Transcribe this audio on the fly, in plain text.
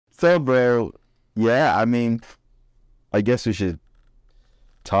Bro, yeah, I mean, I guess we should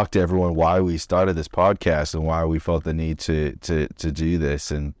talk to everyone why we started this podcast and why we felt the need to do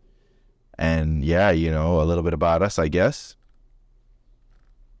this, and yeah, a little bit about us, I guess.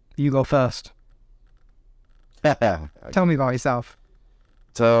 You go first. Tell me about yourself.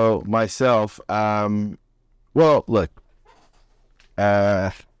 So myself, well, look,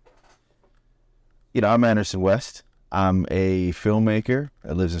 I'm Anderson West. I'm a filmmaker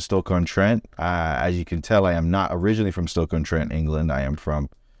that lives in Stoke-on-Trent. As you can tell, I am not originally from Stoke-on-Trent, England. I am from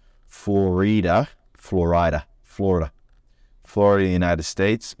Florida, United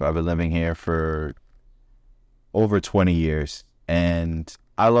States. But I've been living here for over 20 years, and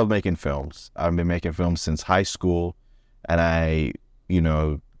I love making films. I've been making films since high school, and I,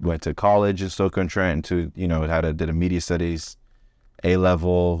 went to college in Stoke-on-Trent did a media studies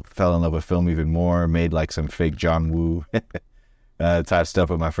A-level, fell in love with film even more, made like some fake John Woo type stuff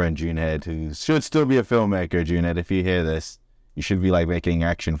with my friend Junehead, who should still be a filmmaker. Junehead, if you hear this, you should be like making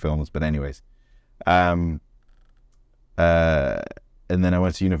action films. But anyways, and then I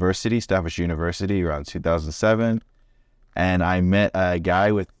went to university, Staffordshire University, around 2007, and I met a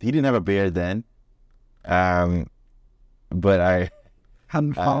guy he didn't have a beard then, but I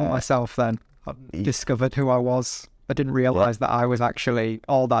hadn't found myself then. Hadn't discovered who I was. I didn't realize that I was actually,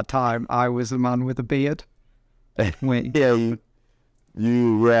 all that time, I was a man with a beard. Wait. Yeah,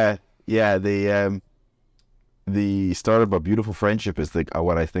 the start of a beautiful friendship is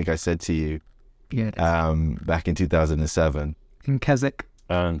what I think I said to you. Yeah. Back in 2007. In Keswick.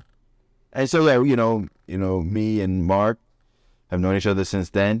 And so, me and Mark have known each other since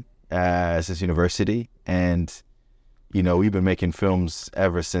then, since university, and we've been making films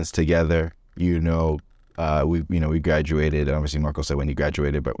ever since together. We graduated. Obviously, Marco said when he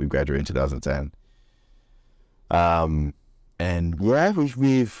graduated, but we graduated in 2010. And yeah,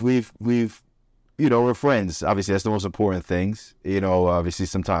 we're friends. Obviously, that's the most important things. Obviously,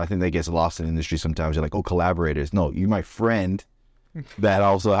 sometimes I think that gets lost in the industry. Sometimes you're like, oh, collaborators. No, you're my friend. That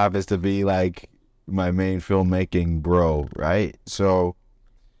also happens to be like my main filmmaking bro, right? So,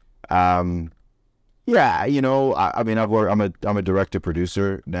 yeah, I mean, I'm a director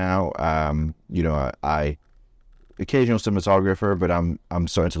producer now. I occasional cinematographer, but I'm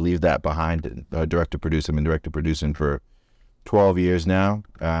starting to leave that behind. Director producer. I've been director producing for 12 years now.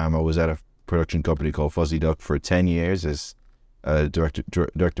 I was at a production company called Fuzzy Duck for 10 years as a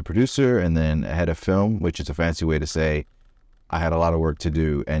director producer, and then head of film, which is a fancy way to say I had a lot of work to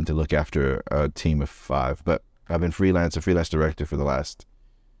do and to look after a team of 5. But I've been a freelance director for the last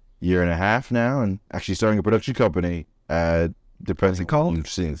year and a half now, and actually starting a production company. Depends on called? You've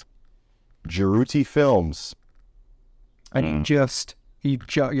seen Jeruti Films. And you're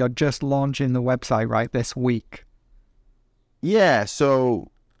just launching the website right this week. Yeah, so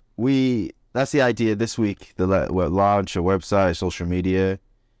that's the idea this week. We'll launch a website, social media,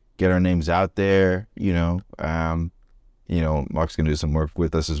 get our names out there. Mark's gonna do some work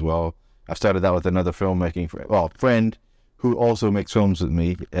with us as well. I've started that with another filmmaking friend who also makes films with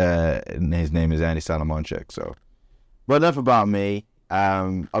me, and his name is Andy Salamonchek. So, but enough about me.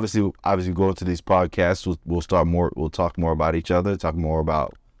 Obviously, going to these podcasts, we'll talk more about each other, talk more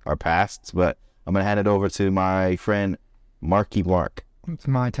about our pasts. But I'm gonna hand it over to my friend Marky Mark. It's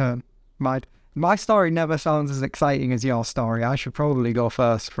my turn. My story never sounds as exciting as your story. I should probably go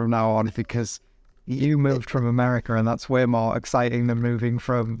first from now on because you moved from America, and that's way more exciting than moving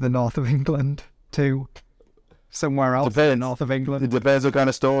from the north of England to somewhere else in the north of England. It depends what kind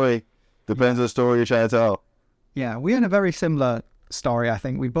of story. Depends on the story you're trying to tell. Yeah, we had a very similar story, I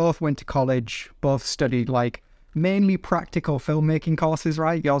think. We both went to college, both studied mainly practical filmmaking courses,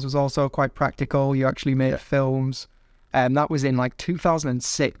 right? Yours was also quite practical. You actually made films. And that was in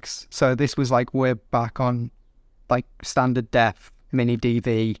 2006. So this was way back on standard def, mini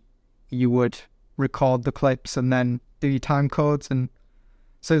DV. You would record the clips and then do your time codes. And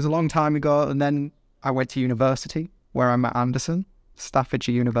so it was a long time ago. And then I went to university where I'm at Anderson,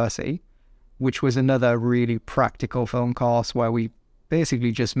 Staffordshire University, which was another really practical film course where we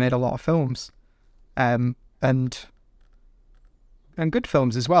basically just made a lot of films. And good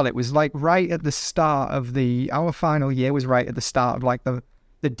films as well. It was right at the start of our final year was right at the start of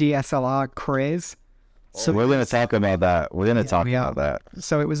the DSLR craze. So we're going to talk about that. We're going to talk about that.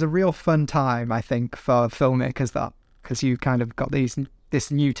 So it was a real fun time, I think, for filmmakers because you kind of got this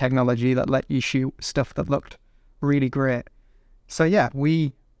new technology that let you shoot stuff that looked really great. So yeah,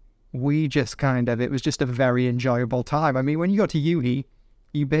 we just it was just a very enjoyable time. I mean, when you go to uni,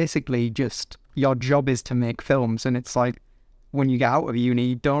 you basically your job is to make films, and it's when you get out of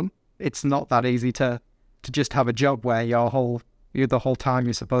uni, it's not that easy to just have a job where your whole You're the whole time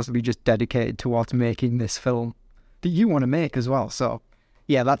you're supposed to be just dedicated towards making this film that you want to make as well. So,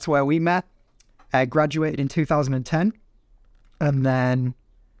 yeah, that's where we met. I graduated in 2010, and then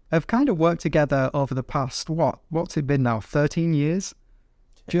have kind of worked together over the past, what's it been now, 13 years?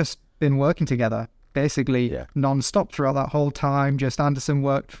 Just been working together, basically non-stop throughout that whole time. Just Anderson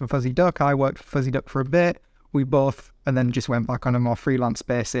worked for Fuzzy Duck, I worked for Fuzzy Duck for a bit. We both, and then just went back on a more freelance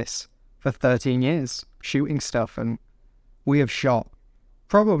basis for 13 years, shooting stuff, and we have shot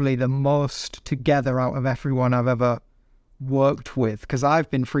probably the most together out of everyone I've ever worked with, because I've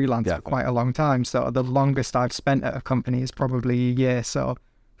been freelance for quite a long time, so the longest I've spent at a company is probably a year. So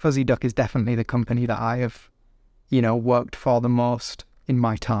Fuzzy Duck is definitely the company that I have, worked for the most in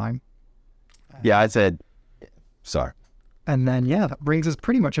my time. Yeah, I said, sorry. And then, that brings us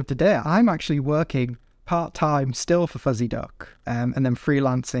pretty much up to date. I'm actually working part-time still for Fuzzy Duck, and then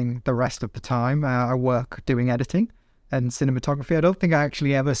freelancing the rest of the time. I work doing editing and cinematography. I don't think I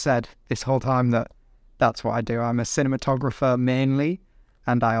actually ever said this whole time that that's what I do. I'm a cinematographer mainly,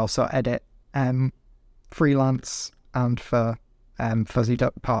 and I also edit freelance and for Fuzzy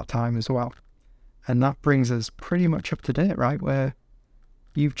Duck part-time as well. And that brings us pretty much up to date, right? Where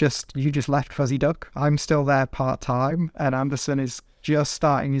you just left Fuzzy Duck. I'm still there part-time, and Anderson is just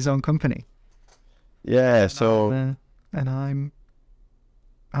starting his own company. Yeah, so... And I'm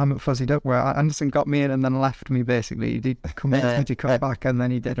at Fuzzy Duck, where Anderson got me in and then left me, basically. He did come back, and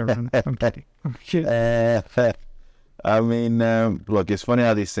then he did a run. I'm kidding. I mean, look, it's funny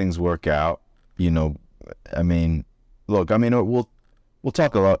how these things work out. We'll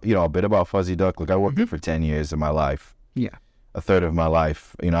talk a lot, a bit about Fuzzy Duck. Look, I worked there for 10 years of my life. Yeah. A third of my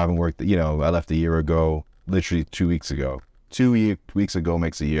life. I haven't worked, I left a year ago, literally 2 weeks ago. 2 weeks ago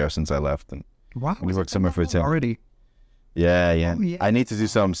makes a year since I left. And wow. We worked somewhere for 10. Already? Yeah. Oh, yeah. I need to do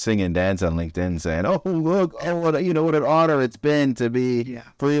some sing and dance on LinkedIn saying, oh, look, what an honor it's been to be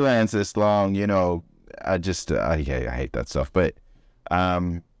freelance this long. I hate that stuff. But,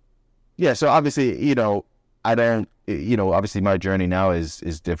 so obviously, I don't, obviously my journey now is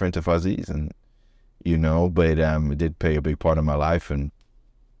different to Fuzzy's, and, but it did play a big part of my life. And,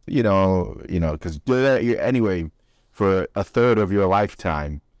 because anyway, for a third of your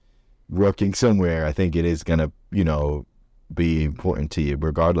lifetime working somewhere, I think it is going to, be important to you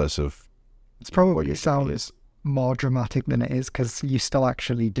regardless of... It's probably sounds more dramatic than it is, because you still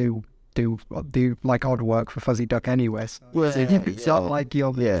actually do like odd work for Fuzzy Duck anyway. So it's not like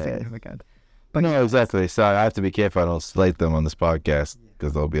you're thinking again. But no, exactly. So I have to be careful I don't slate them on this podcast,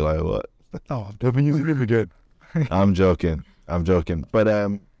 because they'll be like, what? Oh, I'm never using it again. I'm joking. But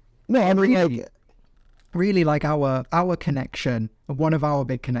no, I mean, really, like our connection, one of our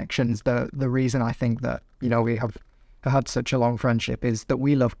big connections, the reason I think that we have had such a long friendship is that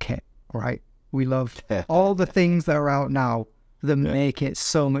we love kit, right? We love all the things that are out now that make it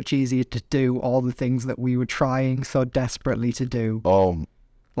so much easier to do all the things that we were trying so desperately to do.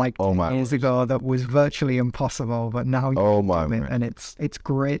 Like 10 years ago, that was virtually impossible, but now and it's a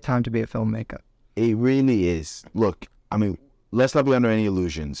great time to be a filmmaker. It really is. Look, I mean, let's not be under any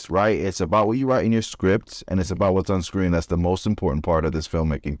illusions, right? It's about what you write in your script, and it's about what's on screen. That's the most important part of this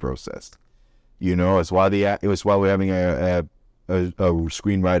filmmaking process. It's why we're having a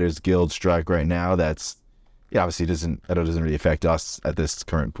Screenwriters Guild strike right now. That's obviously doesn't really affect us at this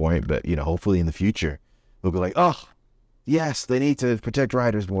current point, but hopefully in the future we'll be like, oh yes, they need to protect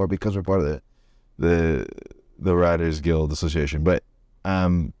writers more because we're part of the Writers Guild Association. But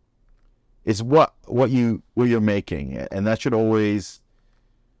it's what you're making, and that should always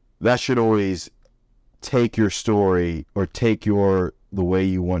take your story or take the way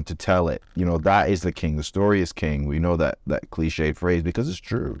you want to tell it. That is the king. The story is king. We know that cliched phrase because it's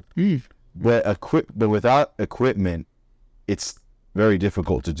true. But without equipment, it's very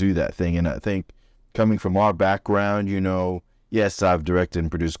difficult to do that thing. And I think coming from our background, yes, I've directed and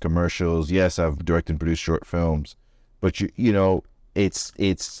produced commercials. Yes, I've directed and produced short films. But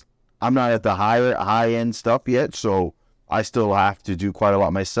it's I'm not at the high end stuff yet, so I still have to do quite a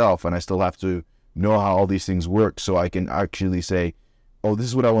lot myself, and I still have to know how all these things work, so I can actually say, oh, this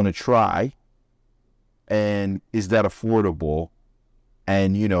is what I want to try, and is that affordable?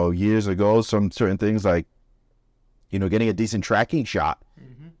 And years ago, some certain things like getting a decent tracking shot,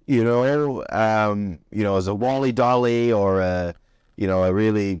 as a Wally Dolly or a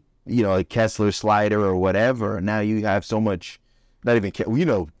really a Kessler slider or whatever. Now you have so much. Not even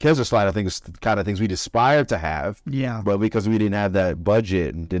Kessler slider, I think, is the kind of things we'd aspire to have. Yeah. But because we didn't have that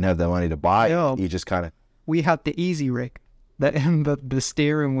budget and didn't have that money to buy it, you just kind of... We had the Easy Rig, the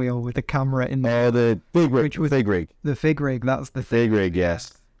steering wheel with the camera in there. Oh, the fig rig. The fig rig, that's the thing. Fig rig,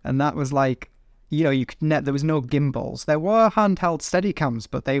 yes. And that was like, you could there was no gimbals. There were handheld Steadicams,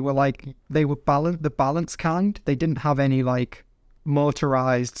 but they were the balance kind. They didn't have any like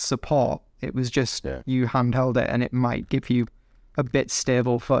motorized support. It was just you handheld it, and it might give you a bit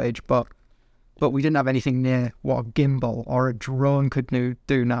stable footage, but we didn't have anything near what a gimbal or a drone could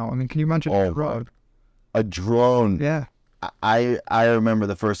do now. I mean, can you imagine a drone? A drone. Yeah. I remember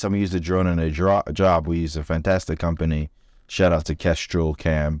the first time we used a drone in a job. We used a fantastic company. Shout out to Kestrel,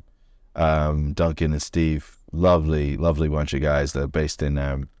 Cam, Duncan, and Steve. Lovely, lovely bunch of guys that are based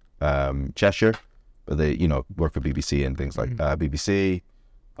in Cheshire, but they work for BBC and things like BBC,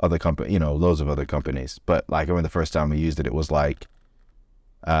 other company, loads of other companies. But like, I remember the first time we used it, it was like,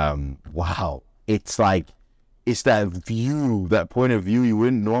 wow, it's that view, that point of view you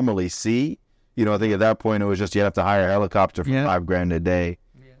wouldn't normally see. I think at that point it was just, you have to hire a helicopter for $5,000 a day.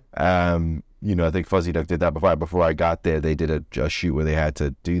 Yeah. I think Fuzzy Duck did that before I got there. They did a shoot where they had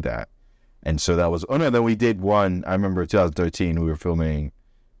to do that. And so that was, then we did one, I remember 2013, we were filming,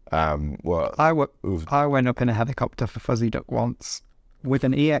 I went up in a helicopter for Fuzzy Duck once with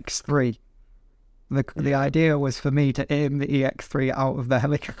an EX3. The idea was for me to aim the EX3 out of the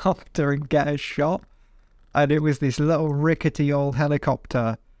helicopter and get a shot. And it was this little rickety old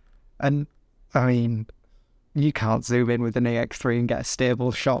helicopter. And, I mean, you can't zoom in with an EX3 and get a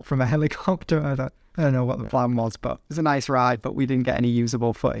stable shot from a helicopter. I don't know what the plan was, but it was a nice ride, but we didn't get any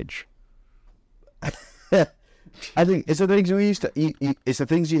usable footage. I think it's the things we used to. It's the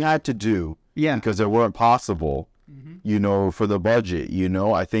things you had to do, because they weren't possible, for the budget.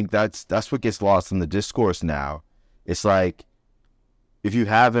 I think that's what gets lost in the discourse now. It's like, if you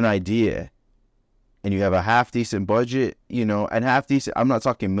have an idea, and you have a half decent budget, and half decent. I'm not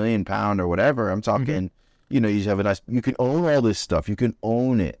talking £1 million or whatever. I'm talking, you have a nice. You can own all this stuff. You can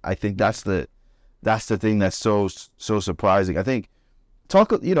own it. I think that's the thing that's so surprising. I think.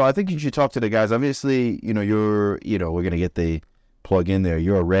 I think you should talk to the guys. Obviously, you're, we're going to get the plug in there.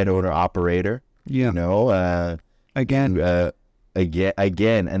 You're a red owner operator. Yeah. Again.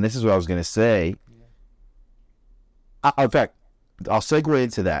 And this is what I was going to say. In fact, I'll segue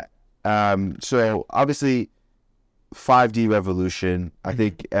into that. So obviously 5D revolution. I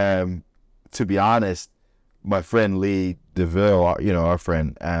think, to be honest, my friend Lee DeVille, our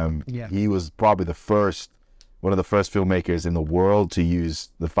friend, he was probably one of the first filmmakers in the world to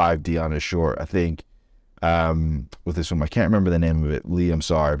use the 5D on a short. I think with this film, I can't remember the name of it. Lee, I'm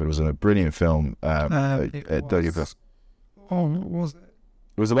sorry, but it was a brilliant film. What was it?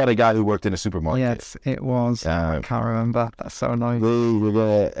 It was about a guy who worked in a supermarket. Yes, it was. I can't remember. That's so annoying.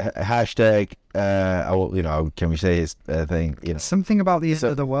 Hashtag, can we say his thing? Something about the end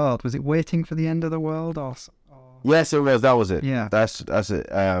of the world. Was it Waiting for the End of the World? Yes, it was. That was it. Yeah. That's it.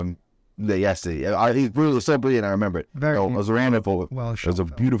 Yes, he's brilliant, so brilliant. I remember it. It was a wonderful. It was a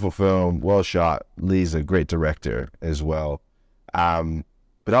beautiful film, well shot. Lee's a great director as well. But I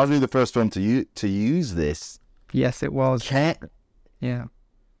was really the first film to use this. Yes, it was.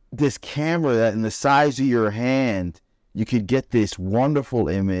 This camera that in the size of your hand, you could get this wonderful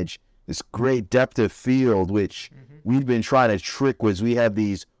image, this great depth of field, which we've been trying to trick. Was we had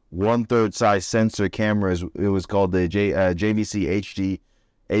these 1/3 size sensor cameras. It was called the JVC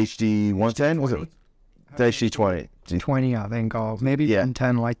HD 110, was it? The HD 20. 20, I think, or maybe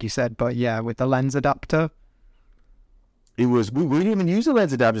 110, like you said. But yeah, with the lens adapter. It was. We didn't even use the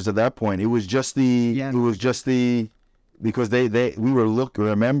lens adapters at that point. It was just the. Yeah. It was just the. Because we were looking.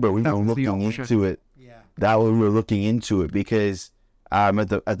 Remember, we were looking into it. Yeah. We were looking into it because at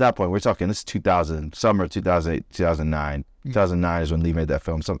that point we're talking. This is 2000, summer 2008, 2009. 2009 is when Lee made that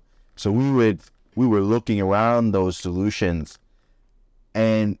film. So we were looking around those solutions.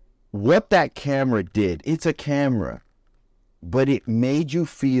 And what that camera did, it's a camera, but it made you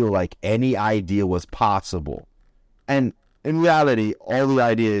feel like any idea was possible. And in reality, all the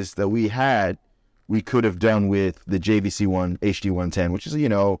ideas that we had, we could have done with the JVC HD 110, which is, a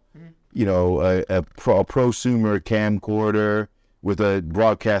prosumer camcorder with a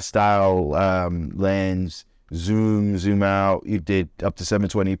broadcast style lens, zoom out. You did up to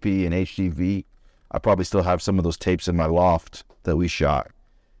 720p and HDV. I probably still have some of those tapes in my loft that we shot.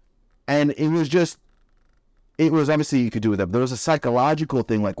 And it was obviously you could do with that, but there was a psychological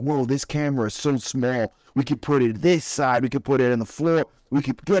thing like, whoa, this camera is so small. We could put it this side. We could put it on the floor. We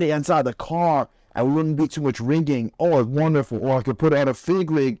could put it inside the car and we wouldn't be too much ringing. Oh, it's wonderful. Or I could put it on a fig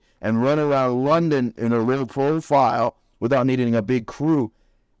rig and run around London in a real profile without needing a big crew.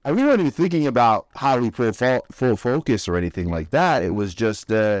 And we weren't even thinking about how do we put full focus or anything like that. It was just,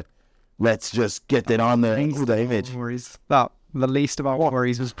 let's just get that on the image. the least of our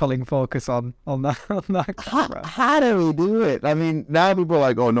worries was pulling focus on that camera. How do we do it? I mean, now people are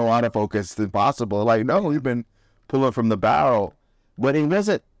like, oh, no autofocus is impossible. Like, no, we've been pulling from the barrel. But it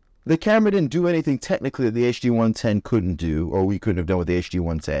wasn't, the camera didn't do anything technically that the HD110 couldn't do, or we couldn't have done with the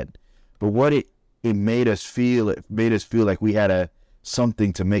HD110. But what it made us feel, like we had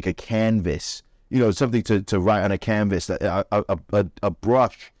something to make a canvas, something to write on a canvas, a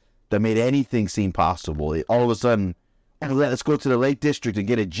brush that made anything seem possible. All of a sudden, let's go to the Lake District and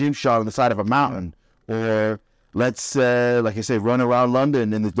get a gym shot on the side of a mountain, or let's, like I said, run around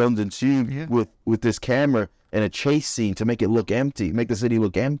London in the London Tube with this camera and a chase scene to make it look empty, make the city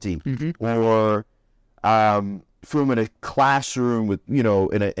look empty, or film in a classroom with, in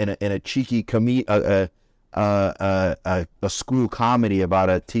a cheeky a school comedy about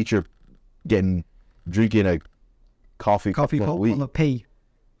a teacher drinking a coffee pot full of pee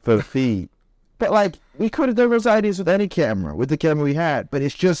for the fee. But like, we could have done those ideas with any camera, with the camera we had. But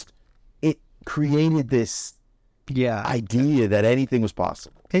it's just, it created this idea that anything was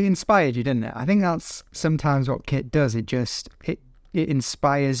possible. It inspired you, didn't it? I think that's sometimes what Kit does. It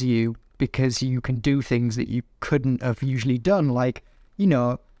inspires you because you can do things that you couldn't have usually done. Like,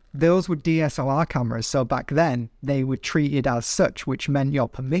 those were DSLR cameras. So back then, they were treated as such, which meant your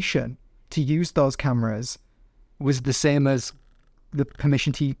permission to use those cameras was the same as the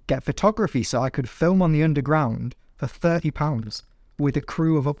permission to get photography. So I could film on the underground for £30 with a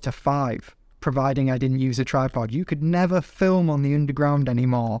crew of up to 5, providing I didn't use a tripod. You could never film on the underground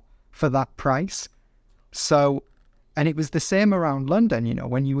anymore for that price. So, and it was the same around London,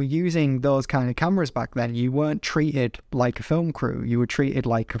 when you were using those kind of cameras back then, you weren't treated like a film crew, you were treated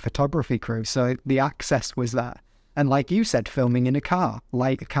like a photography crew. So the access was there. And like you said, filming in a car,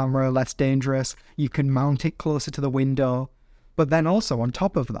 lighter camera, less dangerous, you can mount it closer to the window. But then also on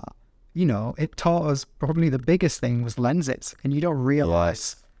top of that, it taught us probably the biggest thing was lenses. And you don't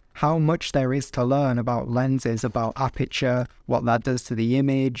realize how much there is to learn about lenses, about aperture, what that does to the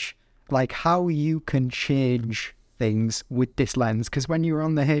image, like how you can change things with this lens. Because when you were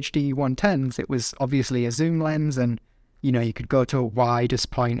on the HD 110s, it was obviously a zoom lens and, you could go to a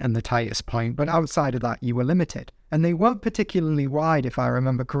widest point and the tightest point. But outside of that, you were limited. And they weren't particularly wide, if I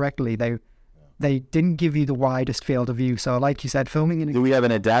remember correctly. They didn't give you the widest field of view. So like you said, filming in... Do we have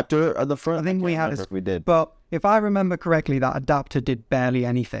an adapter at the front? I think we had. We did. But if I remember correctly, that adapter did barely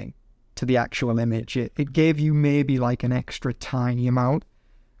anything to the actual image. It gave you maybe like an extra tiny amount.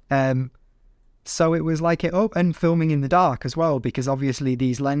 So it was like and filming in the dark as well, because obviously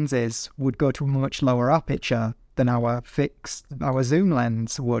these lenses would go to a much lower aperture than our zoom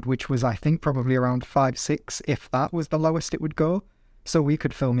lens would, which was, I think, probably around 5.6, if that was the lowest it would go. So we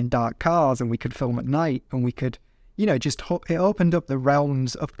could film in dark cars and we could film at night and we could, it opened up the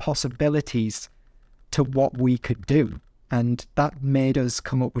realms of possibilities to what we could do. And that made us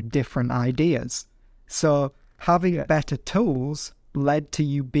come up with different ideas. So having better tools led to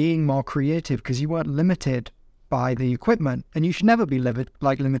you being more creative because you weren't limited by the equipment. And you should never be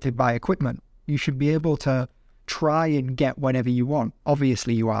limited by equipment. You should be able to try and get whatever you want.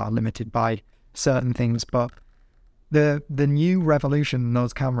 Obviously, you are limited by certain things, but the new revolution in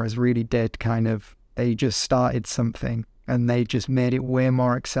those cameras really did they just started something and they just made it way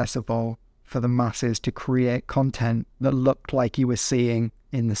more accessible for the masses to create content that looked like you were seeing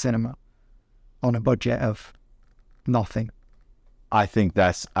in the cinema on a budget of nothing. I think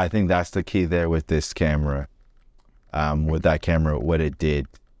that's the key there with this camera. With that camera, what it did,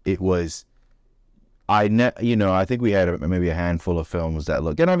 it was, I think we had maybe a handful of films that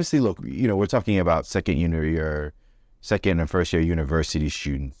look, and obviously we're talking about second and first year university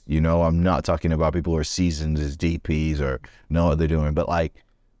students. I'm not talking about people who are seasoned as DPs or know what they're doing, but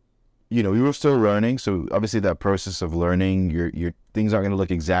we were still learning. So obviously that process of learning, your things aren't going to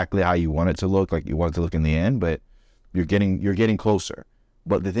look exactly how you want it to look, like you want it to look in the end, but you're getting closer.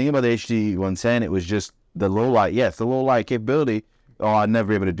 But the thing about the HD 110, it was just the low light. Yes, the low light capability. Oh, I'd never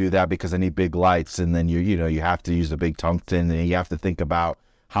be able to do that because I need big lights, and then you have to use the big tungsten, and you have to think about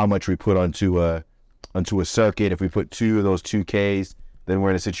how much we put onto a circuit. If we put 2 of those 2Ks, then we're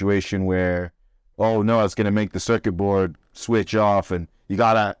in a situation where, oh no, it's going to make the circuit board switch off, and you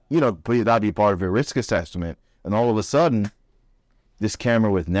gotta, that'd be part of your risk assessment. And all of a sudden, this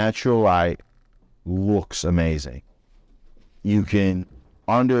camera with natural light looks amazing. You can,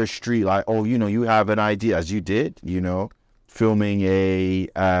 under a street light, you have an idea, as you did, filming a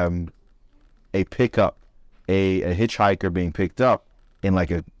pickup, a hitchhiker being picked up in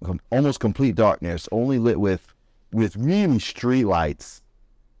like a almost complete darkness, only lit with really street lights.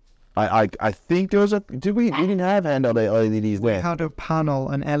 I think there was we didn't have handheld LEDs then. We had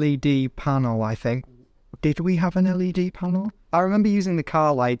an LED panel, I think. did we have an LED panel? I remember using the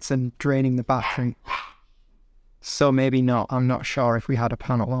car lights and draining the battery. So maybe not. I'm not sure if we had a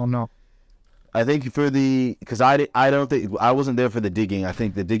panel or not. I think because I don't think I wasn't there for the digging. I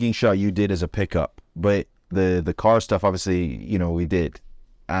think the digging shot you did as a pickup, but the car stuff obviously we did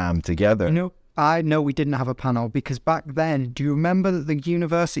together. I know we didn't have a panel because back then, do you remember that the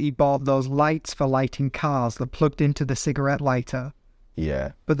university bought those lights for lighting cars that plugged into the cigarette lighter?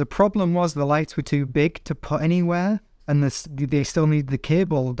 Yeah. But the problem was the lights were too big to put anywhere, and they still need the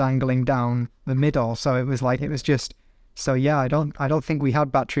cable dangling down the middle. So it was just. So yeah, I don't think we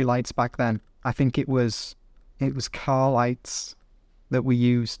had battery lights back then. I think it was car lights that we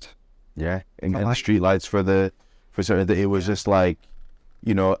used. Yeah, and street lights for certain. It was just like,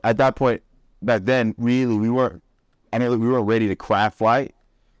 at that point back then, really we weren't ready to craft light.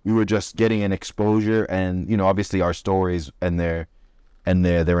 We were just getting an exposure, and obviously our stories and their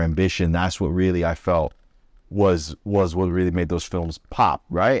ambition. That's what really I felt was what really made those films pop,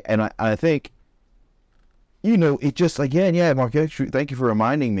 right? And I think. It just, again, yeah, Mark, thank you for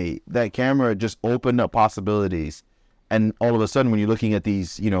reminding me. That camera just opened up possibilities. And all of a sudden, when you're looking at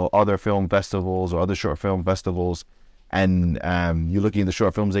these, other film festivals or other short film festivals, and you're looking at the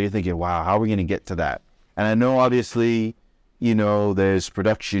short films, and you're thinking, wow, how are we going to get to that? And I know, obviously, there's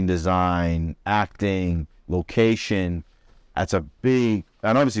production design, acting, location. That's a big,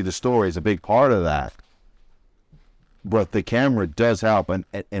 and obviously the story is a big part of that. But the camera does help.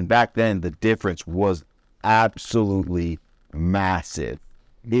 And back then, the difference was absolutely massive.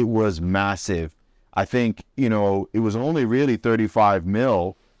 It was massive. I think, it was only really 35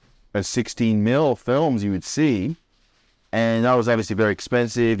 mil and 16 mil films you would see. And that was obviously very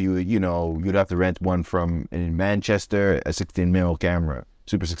expensive. You'd have to rent one from in Manchester, a 16 mil camera,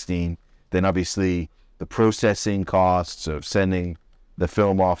 Super 16. Then obviously the processing costs of sending the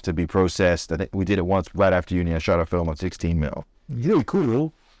film off to be processed. I think we did it once right after uni. I shot a film on 16 mil. Really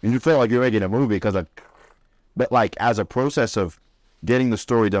cool. And you felt like you're making a movie but like as a process of getting the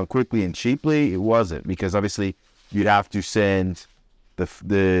story done quickly and cheaply, it wasn't, because obviously you'd have to send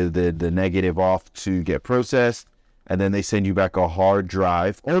the negative off to get processed, and then they send you back a hard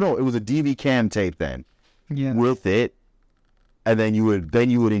drive. Oh no, it was a DV cam tape then. Yeah. With it, and then you would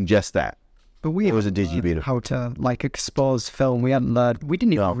ingest that. But it was a digibeta. How to expose film? We hadn't learned. We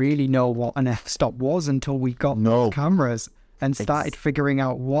didn't even really know what an f-stop was until we got cameras and started figuring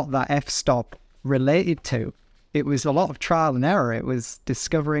out what that f-stop related to. It was a lot of trial and error. It was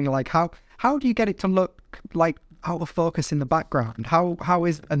discovering how do you get it to look like out of focus in the background? How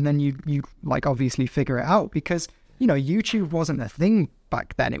is, and then you obviously figure it out, because YouTube wasn't a thing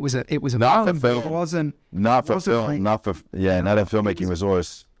back then. It was a not for film. It wasn't not for film. Not a filmmaking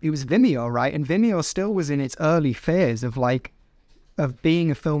resource. It was Vimeo, right? And Vimeo still was in its early phase of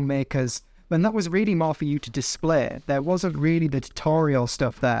being a filmmaker's. And that was really more for you to display. There wasn't really the tutorial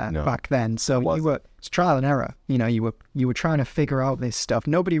stuff there back then. So it's trial and error. You were trying to figure out this stuff.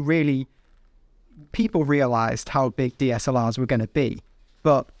 People realized how big DSLRs were going to be,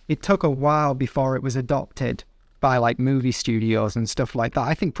 but it took a while before it was adopted by movie studios and stuff like that.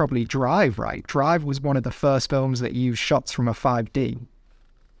 I think probably Drive, right? Drive was one of the first films that used shots from a 5D.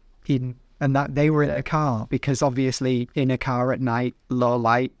 And that they were in a car, because obviously in a car at night, low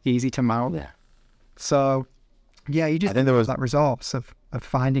light, easy to mount. Yeah. So, yeah, I think there was that resource of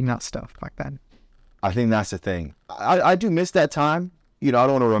finding that stuff back then. I think that's the thing. I do miss that time. I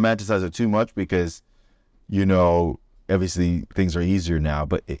don't want to romanticize it too much, because, obviously things are easier now.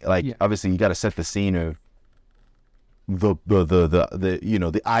 But obviously you got to set the scene of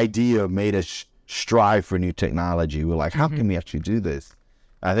the idea made us strive for new technology. We're like, how can we actually do this?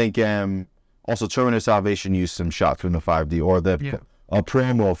 I think also Terminator Salvation used some shots from the 5D or a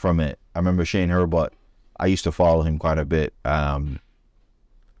promo from it. I remember Shane Hurbutt. I used to follow him quite a bit. And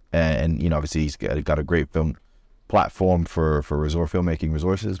obviously he's got a great film platform for filmmaking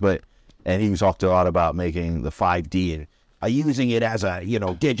resources. And he talked a lot about making the 5D and using it as a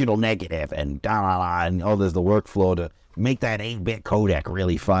digital negative and and all this the workflow to make that 8-bit codec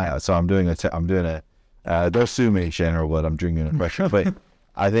really fire. So I'm doing a don't sue me, Shane Hurbutt. I'm doing an impression, but.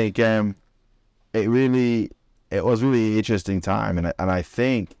 I think it was really an interesting time, and I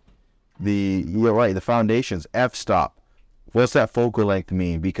think you're right, the foundations, f-stop, what's that focal length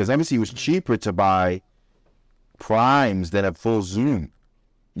mean? Because obviously it was cheaper to buy primes than a full zoom.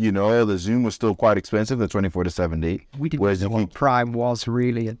 The zoom was still quite expensive, the 24 to 70. We didn't know what prime was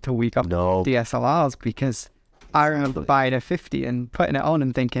really until we got DSLRs, because I remember buying a 50 and putting it on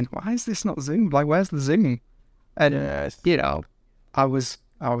and thinking, why is this not zoomed? Where's the zooming? And I was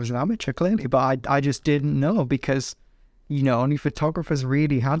an amateur clearly, but I just didn't know, because only photographers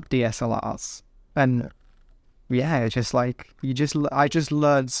really had DSLRs, and yeah, it's just like I just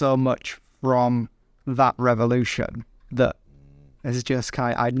learned so much from that revolution that it's just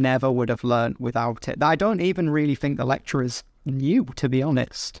I never would have learned without it. I don't even really think the lecturers knew, to be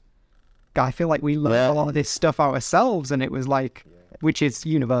honest. I feel like we learned a lot of this stuff ourselves, and it was like, which is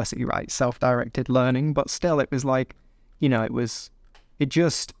university, right? Self-directed learning, but still, it was like, it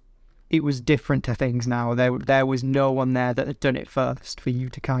was different to things now. There was no one there that had done it first for you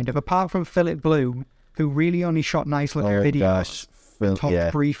to kind of, apart from Philip Bloom, who really only shot nice little videos,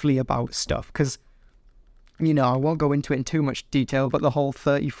 talked briefly about stuff, because, I won't go into it in too much detail, but the whole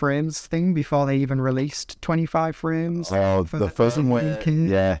 30 frames thing before they even released 25 frames. Oh, the first one,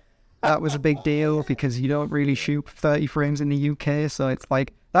 yeah. That was a big deal because you don't really shoot 30 frames in the UK, so it's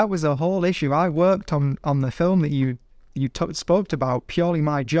like, that was a whole issue. I worked on the film that you spoke about. Purely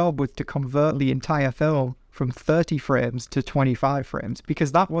my job was to convert the entire film from 30 frames to 25 frames,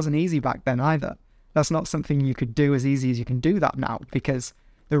 because that wasn't easy back then either. That's not something you could do as easy as you can do that now, because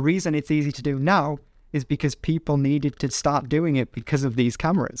the reason it's easy to do now is because people needed to start doing it because of these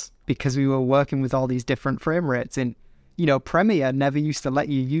cameras, because we were working with all these different frame rates. And, Premiere never used to let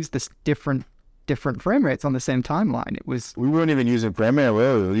you use this different frame rates on the same timeline. We weren't even using Premiere, we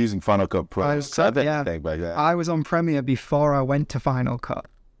were using Final Cut Pro. I was on Premiere before I went to Final Cut,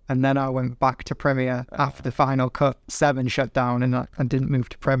 and then I went back to Premiere after Final Cut 7 shut down, and I didn't move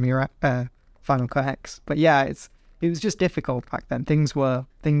to Premiere Final Cut X. But yeah, it was just difficult back then. Things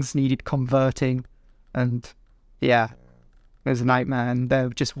needed converting, and yeah, it was a nightmare, and there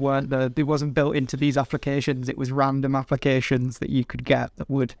just it wasn't built into these applications. It was random applications that you could get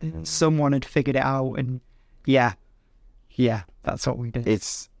that someone had figured it out, and yeah, that's what we did.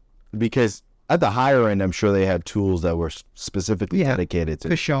 It's because at the higher end, I'm sure they had tools that were specifically dedicated to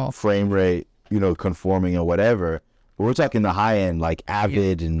for sure. Frame rate, conforming or whatever. But we're talking the high end, like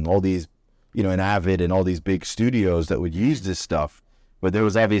Avid and all these, and Avid and all these big studios that would use this stuff. But there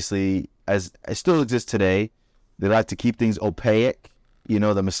was obviously, as it still exists today, they like to keep things opaque,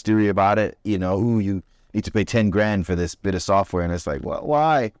 the mystery about it, you need to pay 10 grand for this bit of software. And it's like, well,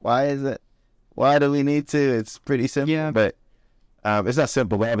 why? Why is it? Why do we need to? It's pretty simple. Yeah. But it's not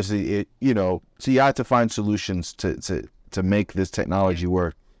simple, but obviously, so you had to find solutions to make this technology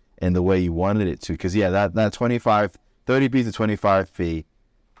work in the way you wanted it to. Because, that 30p to 25p,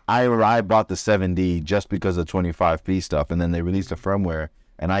 I bought the 7D just because of 25p stuff, and then they released the firmware,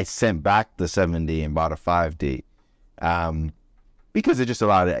 and I sent back the 7D and bought a 5D. Because it just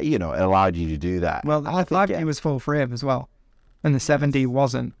allowed you to do that. Well, the 5D was full frame as well, and the 7D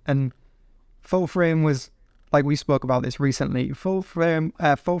wasn't. And full frame was, like we spoke about this recently, full frame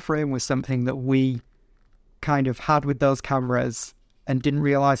was something that we kind of had with those cameras and didn't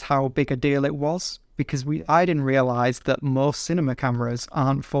realize how big a deal it was, because I didn't realize that most cinema cameras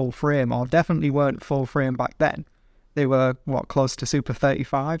aren't full frame, or definitely weren't full frame back then. They were, close to Super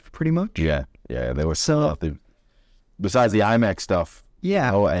 35, pretty much? Yeah, they were so... Besides the IMAX stuff.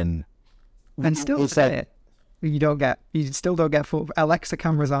 Yeah. And still today, you still don't get full... Alexa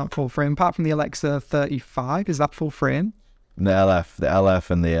cameras aren't full frame, apart from the Alexa 35. Is that full frame? The LF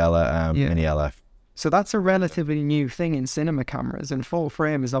and the Mini LF. So that's a relatively new thing in cinema cameras, and full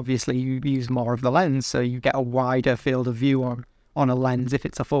frame is obviously you use more of the lens, so you get a wider field of view on a lens if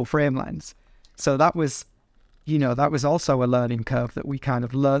it's a full frame lens. So that was, that was also a learning curve that we kind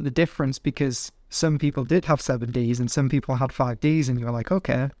of learned the difference, because some people did have 7Ds and some people had 5Ds, and you're like,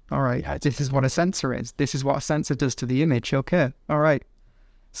 okay, all right, this is what a sensor is. This is what a sensor does to the image. Okay, all right.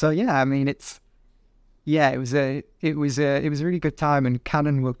 So yeah, I mean, it was a really good time, and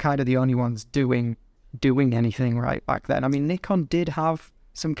Canon were kind of the only ones doing anything right back then. I mean, Nikon did have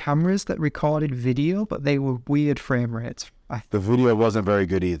some cameras that recorded video, but they were weird frame rates. The video wasn't very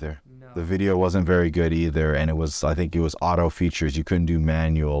good either. No. The video wasn't very good either, and I think it was auto features. You couldn't do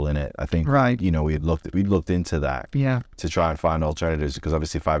manual in it. I think, right. We looked into that. Yeah. To try and find alternatives, because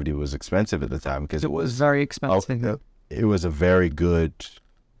obviously 5D was expensive at the time, because it was very expensive. It was a very good,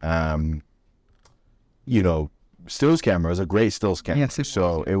 stills camera. It was a great stills camera. Yes,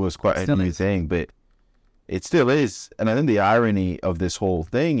 it was quite a new thing, but it still is. And I think the irony of this whole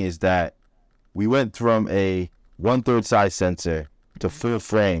thing is that we went from a 1/3 size sensor to full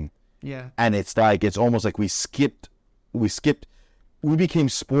frame. Yeah. And it's almost like we became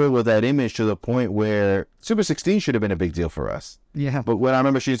spoiled with that image to the point where Super 16 should have been a big deal for us. Yeah. But when I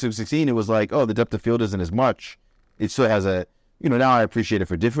remember shooting Super 16, it was like, oh, the depth of field isn't as much. It still has now I appreciate it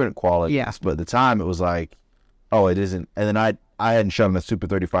for different qualities. Yeah. But at the time it was like, oh, it isn't. And then I hadn't shot on a Super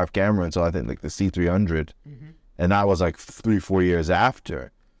 35 camera until I think like the C300. Mm-hmm. And that was like 3-4 years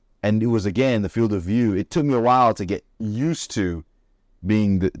after. And it was, again, the field of view. It took me a while to get used to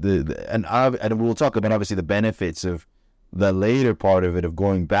being and we'll talk about obviously the benefits of the later part of it, of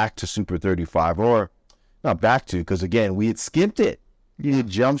going back to Super 35, or not back to, because again, we had skipped it. You had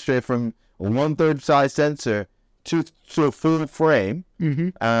jumped straight from a 1/3 size sensor to a full frame.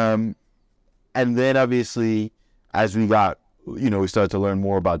 And then obviously, as we got, we started to learn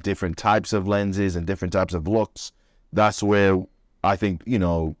more about different types of lenses and different types of looks. That's where I think,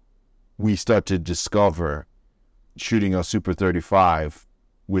 we start to discover shooting a Super 35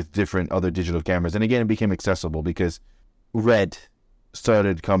 with different other digital cameras. And again, it became accessible because Red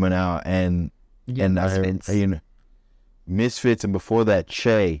started coming out, and Misfits, and before that,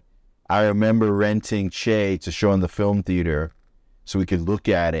 Che. I remember renting Che to show in the film theater so we could look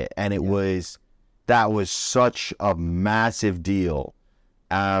at it, and that was such a massive deal.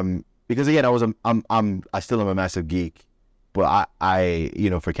 Because again, I still am a massive geek, but I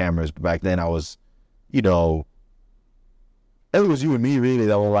for cameras back then, I was, it was you and me really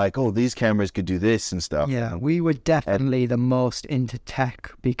that were like, oh, these cameras could do this and stuff. Yeah, we were definitely the most into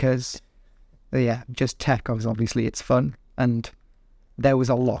tech because, just tech, obviously it's fun. And there was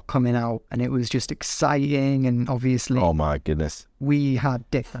a lot coming out and it was just exciting. And obviously, oh my goodness, we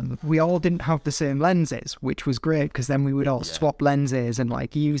all didn't have the same lenses, which was great because then we would all swap lenses and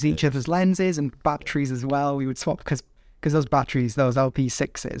like use each other's lenses and batteries as well. We would swap because those batteries, those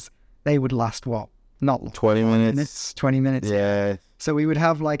LP6s, they would last not 20 minutes. 20 minutes. Yeah. So we would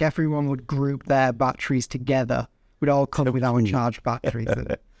have like everyone would group their batteries together. We'd all come with our charged batteries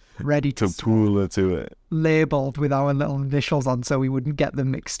and ready to tool into it, labeled with our little initials on, so we wouldn't get them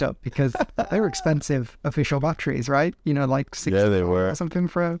mixed up because they were expensive official batteries, right? Like $60 they were or something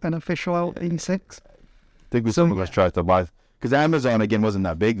for an official LP6. I think some of us tried to buy, because Amazon again wasn't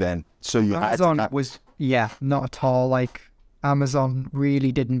that big then, so Amazon was not at all. Like Amazon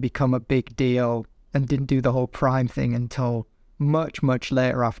really didn't become a big deal and didn't do the whole Prime thing until much, much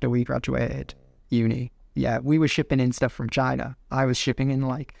later after we graduated uni. Yeah, we were shipping in stuff from China. I was shipping in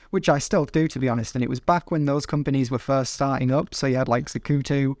which I still do, to be honest. And it was back when those companies were first starting up. So you had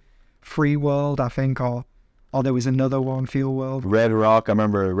Zacuto, Free World, I think, or there was another one, Fuel World. Red Rock, I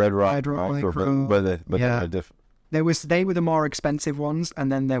remember Red Rock. Red Rock, but they're different. They were the more expensive ones, and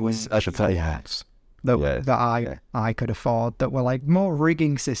then there was I should tell you that I could afford that were more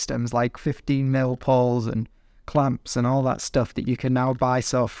rigging systems, like 15mm poles and clamps and all that stuff that you can now buy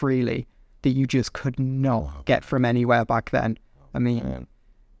so freely that you just could not get from anywhere back then. I mean,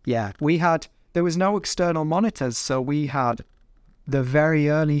 there was no external monitors, so we had the very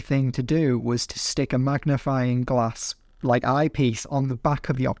early thing to do was to stick a magnifying glass eyepiece on the back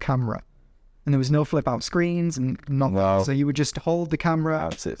of your camera. And there was no flip out screens and nothing. No. So you would just hold the camera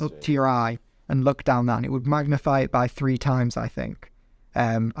up to your eye and look down that, and it would magnify it by 3 times, I think.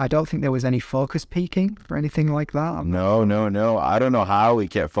 I don't think there was any focus peaking or anything like that. No. I don't know how we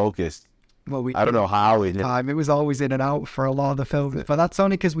kept focused. Well, I don't know how we did. It was always in and out for a lot of the films, but that's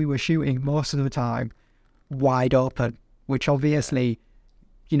only because we were shooting most of the time wide open, which obviously,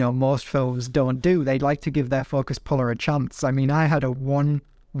 most films don't do. They'd like to give their focus puller a chance. I mean, I had a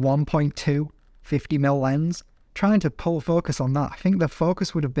 1.2 50mm lens. Trying to pull focus on that, I think the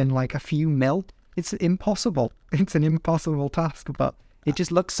focus would have been a few mil. It's impossible. It's an impossible task, but it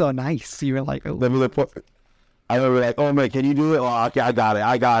just looks so nice. You were like, oh. I remember oh man, can you do it? Oh, okay, I got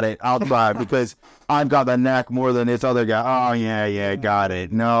it. I'll try because I've got the knack more than this other guy. Oh yeah, got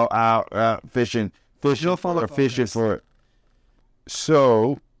it. No, out fishing for it.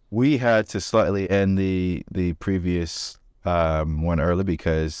 So we had to slightly end the previous one early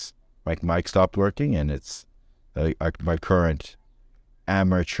because my mic stopped working, and it's my current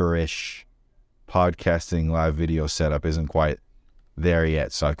amateurish podcasting live video setup isn't quite there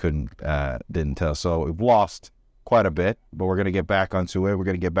yet, so I didn't tell. So we've lost quite a bit, but we're going to get back onto it. We're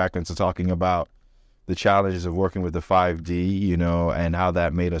going to get back into talking about the challenges of working with the 5D, and how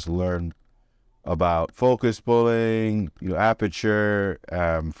that made us learn about focus pulling, aperture,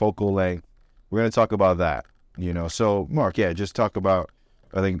 focal length. We're going to talk about that, So Mark, just talk about,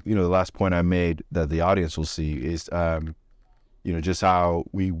 I think, the last point I made that the audience will see is, just how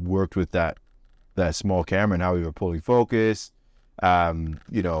we worked with that small camera and how we were pulling focus. We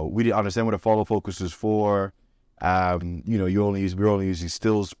didn't understand what a follow focus was for. We're only using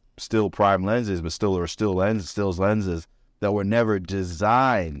still prime lenses, but stills lenses that were never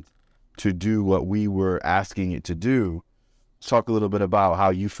designed to do what we were asking it to do. Talk a little bit about how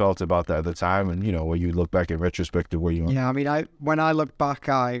you felt about that at the time, and when you look back in retrospect of where you were. Yeah, I mean, when I look back,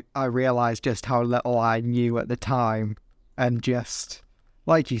 I realized just how little I knew at the time, and just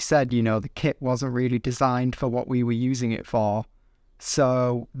like you said, the kit wasn't really designed for what we were using it for.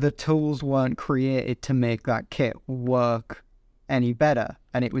 So the tools weren't created to make that kit work any better.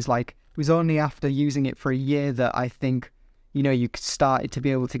 And it was only after using it for a year that I think, you started to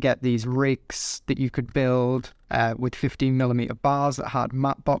be able to get these rigs that you could build with 15mm bars that had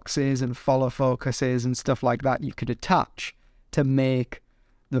matte boxes and follow focuses and stuff like that you could attach to make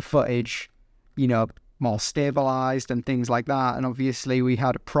the footage, more stabilized and things like that. And obviously we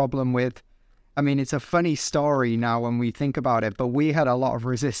had a problem with, it's a funny story now when we think about it, but we had a lot of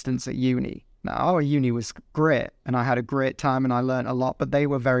resistance at uni. Now, our uni was great and I had a great time and I learned a lot, but they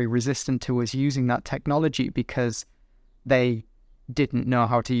were very resistant to us using that technology because they didn't know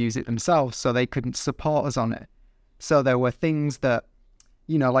how to use it themselves, so they couldn't support us on it. So there were things that,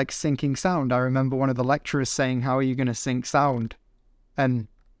 like syncing sound. I remember one of the lecturers saying, how are you going to sync sound? And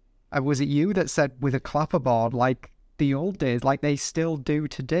was it you that said with a clapperboard, like the old days, like they still do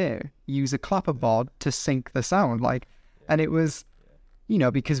today, use a clapperboard to sync the sound? And it was,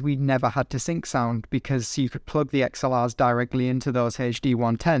 because we never had to sync sound because you could plug the XLRs directly into those HD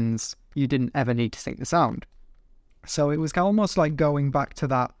 110s. You didn't ever need to sync the sound. So it was almost like going back to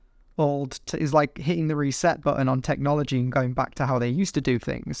that is like hitting the reset button on technology and going back to how they used to do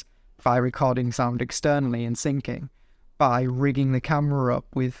things by recording sound externally and syncing, by rigging the camera up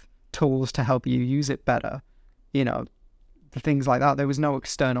with tools to help you use it better, things like that. There was no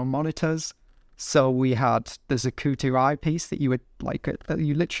external monitors. So we had the Zacuto eyepiece that you would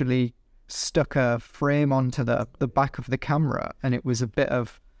you literally stuck a frame onto the back of the camera, and it was a bit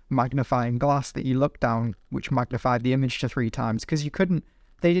of magnifying glass that you looked down, which magnified the image to 3 times, because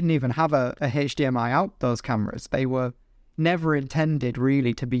they didn't even have a HDMI out, those cameras. They were never intended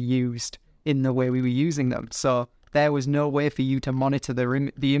really to be used in the way we were using them. So there was no way for you to monitor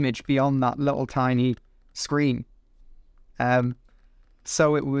the image beyond that little tiny screen.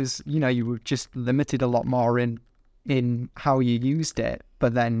 So it was, you were just limited a lot more in how you used it.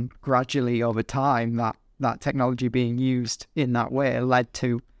 But then gradually over time, that technology being used in that way led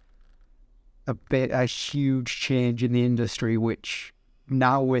to a huge change in the industry, which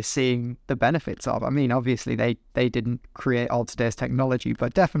now we're seeing the benefits of. Obviously they didn't create all today's technology,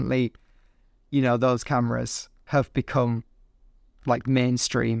 but definitely, those cameras have become like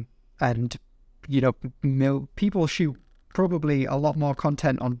mainstream, and, people shoot probably a lot more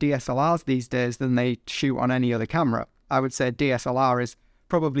content on DSLRs these days than they shoot on any other camera. I would say DSLR is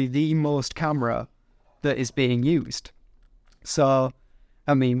probably the most camera that is being used. So,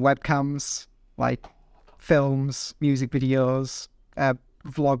 webcams, like films, music videos,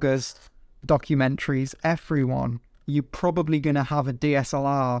 vloggers, documentaries, everyone, you're probably going to have a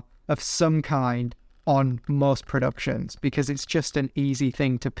DSLR of some kind on most productions because it's just an easy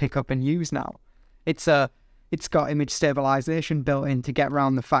thing to pick up and use now. It's got image stabilization built in to get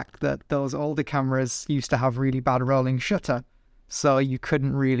around the fact that those older cameras used to have really bad rolling shutter, so you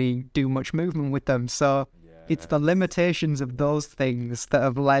couldn't really do much movement with them. So it's the limitations of those things that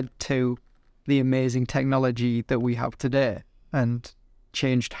have led to the amazing technology that we have today and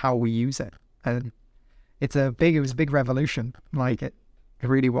changed how we use it. And it was a big revolution. It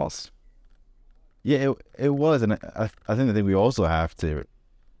really was. Yeah, it was. And I think the thing we also have to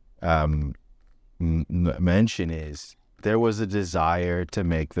mention is there was a desire to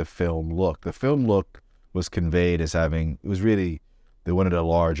make the film look. The film look was conveyed as it was really, they wanted a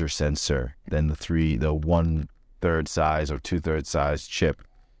larger sensor than the 1/3 size or 2/3 size chip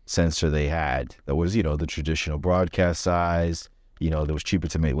sensor they had. That was, the traditional broadcast size. That was cheaper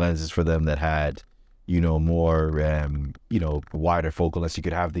to make lenses for them that had, more, wider focal lengths. You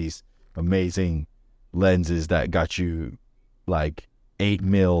could have these amazing lenses that got you like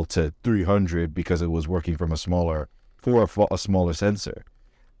 8mm to 300 because it was working from a smaller sensor.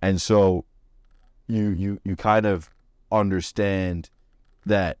 And so you kind of understand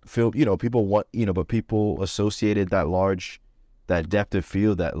that film, people want, but people associated that depth of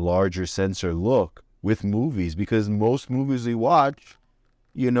field, that larger sensor look with movies, because most movies we watch,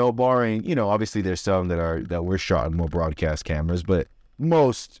 barring, obviously there's some that were shot on more broadcast cameras, but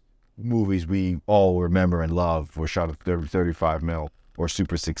most movies we all remember and love were shot at 35mm or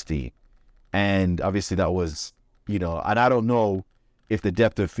Super 16. And obviously that was, and I don't know if the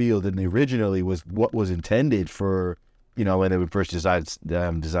depth of field in the originally was what was intended for, when they would first design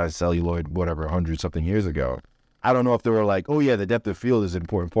celluloid, whatever, 100-something years ago. I don't know if they were like, oh yeah, the depth of field is an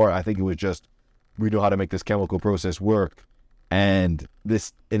important part. I think it was just, we know how to make this chemical process work. And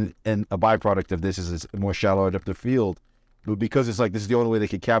this, and a byproduct of this is a more shallow depth of field. But because it's like, this is the only way they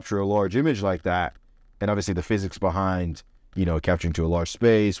could capture a large image like that. And obviously the physics behind, capturing to a large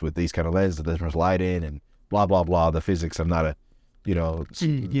space with these kind of lenses that there's light in and blah, blah, blah. The physics, I'm not a, I'm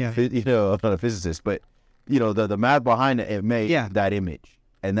not a physicist, but, the math behind it made that image.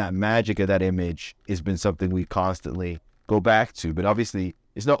 And that magic of that image has been something we constantly go back to. But obviously,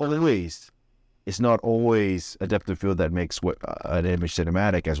 it's not always a depth of field that makes an image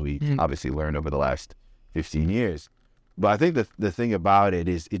cinematic, as we obviously learned over the last 15 years. But I think the thing about it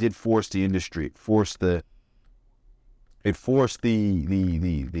is it did force the industry, it forced the industry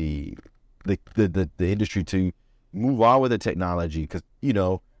to move on with the technology, because, you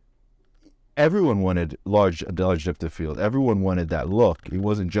know, everyone wanted large depth of field. Everyone wanted that look. It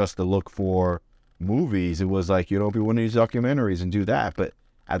wasn't just the look for movies. It was like, you know, people want to use documentaries and do that. But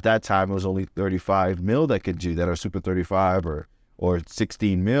at that time, it was only 35 mil that could do that, or Super 35 or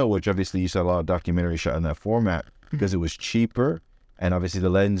 16 mil, which obviously you saw a lot of documentaries shot in that format because it was cheaper, and obviously the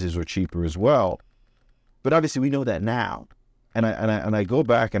lenses were cheaper as well. But obviously we know that now. And I go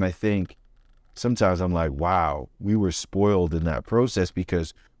back and I think sometimes I'm like, wow, we were spoiled in that process,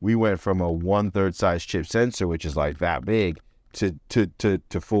 because we went from a 1/3 size chip sensor, which is like that big, to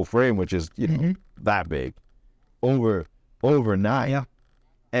full frame, which is, you know, that big overnight. Yeah.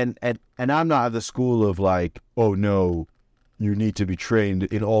 And I'm not of the school of like, oh no, you need to be trained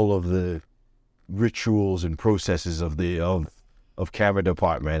in all of the rituals and processes of camera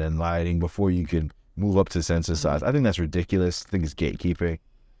department and lighting before you can move up to sensor size. I think that's ridiculous. I think it's gatekeeping.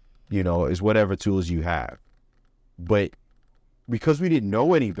 You know, is whatever tools you have. But because we didn't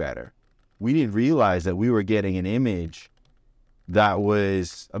know any better, we didn't realize that we were getting an image that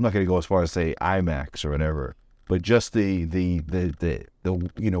was, I'm not going to go as far as say IMAX or whatever, but just the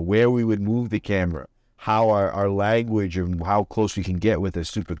you know, where we would move the camera, how our language and how close we can get with a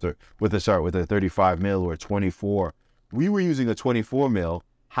 35 mil or a 24. We were using a 24 mil,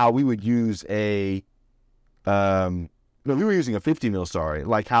 how we would use we were using a 50 mil,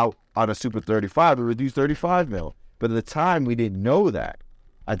 like how on a Super 35 we would use 35 mil. But at the time we didn't know that.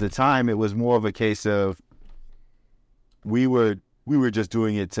 At the time it was more of a case of we were just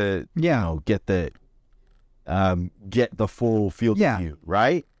doing it to, you know, get the full field of view,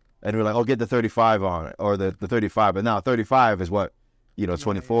 right? And we're like, oh, get the 35 on it, or the 35. But now 35 is what, you know,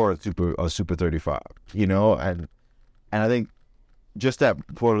 24 or Super 35, you know? And I think just that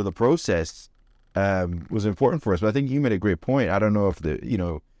part of the process was important for us. But I think you made a great point. I don't know if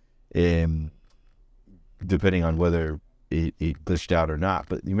depending on whether it glitched out or not,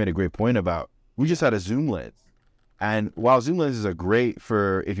 but you made a great point about, we just had a zoom lens. And while zoom lenses are great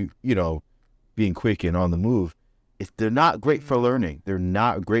for, if you know, being quick and on the move, they're not great for learning. They're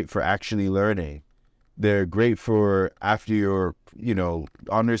not great for actually learning. They're great for after you're, you know,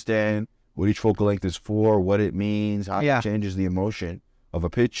 understand what each focal length is for, what it means, how it changes the emotion of a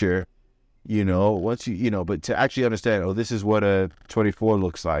picture, you know, once you know, but to actually understand, oh, this is what a 24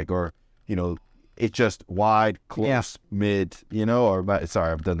 looks like, or, you know, it's just wide, close, mid, you know, or,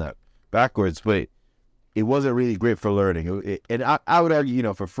 sorry, I've done that backwards, but it wasn't really great for learning. And I would argue, you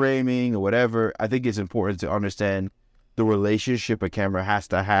know, for framing or whatever, I think it's important to understand the relationship a camera has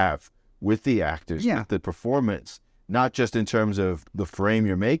to have with the actors, with the performance, not just in terms of the frame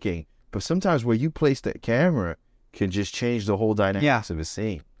you're making, but sometimes where you place that camera can just change the whole dynamics of a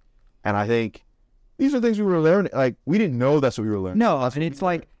scene. And I think these are things we were learning. Like, we didn't know that's what we were learning. No, and it's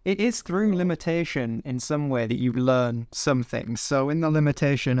like, it is through limitation in some way that you learn some things. So in the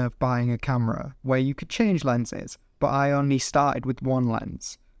limitation of buying a camera where you could change lenses, but I only started with one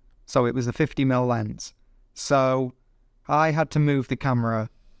lens. So it was a 50mm lens. So I had to move the camera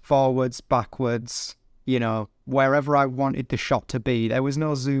forwards, backwards, you know, wherever I wanted the shot to be. There was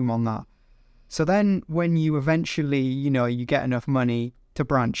no zoom on that. So then when you eventually, you know, you get enough money to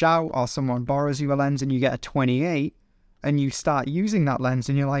branch out, or someone borrows you a lens and you get a 28, and you start using that lens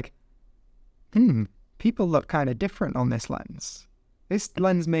and you're like, people look kind of different on this lens. This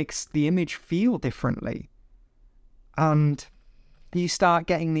lens makes the image feel differently. And you start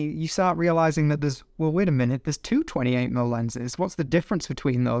realizing that wait a minute, there's two 28mm lenses. What's the difference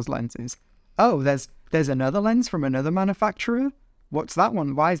between those lenses? Oh, there's another lens from another manufacturer. What's that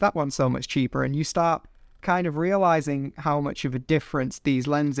one? Why is that one so much cheaper? And you start kind of realizing how much of a difference these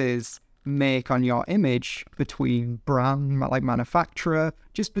lenses make on your image between brand, like manufacturer,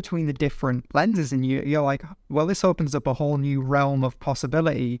 just between the different lenses. And you're like, well, this opens up a whole new realm of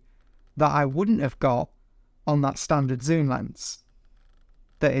possibility that I wouldn't have got on that standard zoom lens.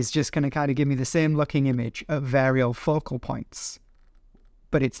 That is just going to kind of give me the same looking image at various focal points.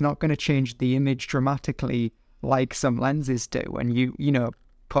 But it's not going to change the image dramatically like some lenses do. And you know,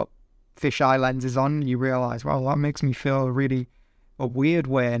 put fisheye lenses on, you realize, well, that makes me feel really a weird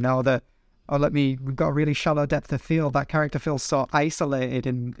way. Now that, we've got a really shallow depth of field. That character feels so isolated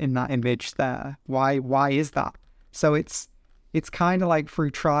in that image there. Why is that? So it's kind of like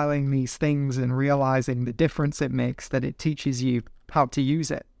through trialing these things and realizing the difference it makes that it teaches you how to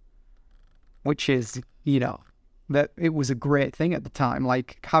use it, which is, you know, that it was a great thing at the time.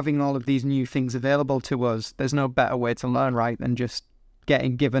 Like, having all of these new things available to us, there's no better way to learn, right, than just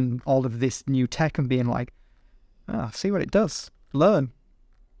getting given all of this new tech and being like, see what it does. Learn.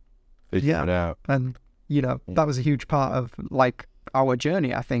 Figure it out. And, that was a huge part of, like, our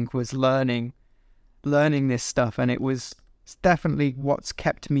journey, I think, was learning this stuff. And it's definitely what's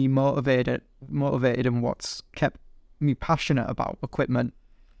kept me motivated and what's kept me passionate about equipment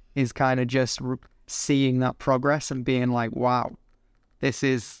is kind of just seeing that progress and being like, wow,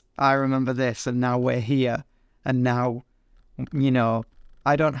 I remember this, and now we're here. And now,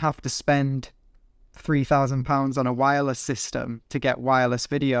 I don't have to spend £3,000 on a wireless system to get wireless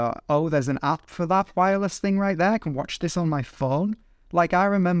video. Oh, there's an app for that wireless thing right there. I can watch this on my phone. Like, I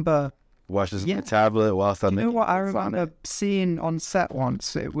remember... Watch this on the tablet whilst I'm... You know what I remember seeing on set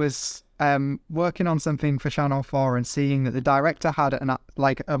once? It was working on something for Channel 4 and seeing that the director had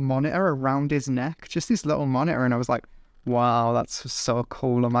a monitor around his neck. Just this little monitor. And I was like, wow, that's so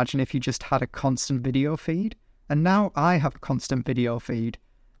cool. Imagine if you just had a constant video feed. And now I have a constant video feed.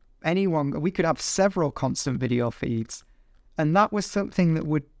 We could have several constant video feeds. And that was something that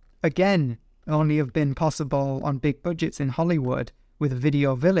would, again, only have been possible on big budgets in Hollywood with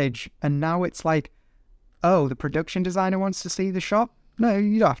Video Village. And now it's like, oh, the production designer wants to see the shot? No,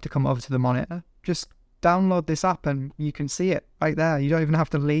 you don't have to come over to the monitor. Just download this app and you can see it right there. You don't even have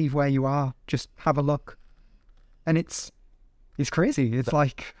to leave where you are. Just have a look. And it's crazy. It's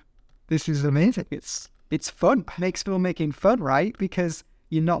like, this is amazing. It's fun. It makes filmmaking fun, right? Because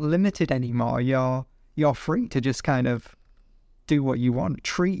you're not limited anymore. You're free to just kind of do what you want.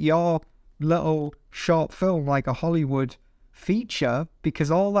 Treat your little short film like a Hollywood feature,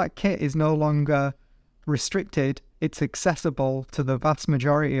 because all that kit is no longer restricted. It's accessible to the vast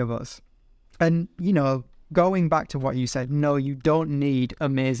majority of us. And, going back to what you said, no, you don't need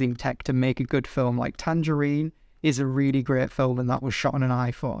amazing tech to make a good film. Like Tangerine is a really great film and that was shot on an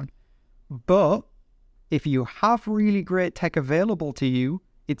iPhone. But if you have really great tech available to you,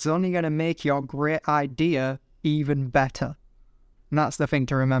 it's only going to make your great idea even better. And that's the thing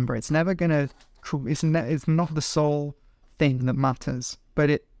to remember. It's never going to... It's not the sole thing that matters, but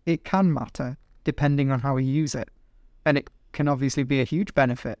it can matter depending on how you use it. And it can obviously be a huge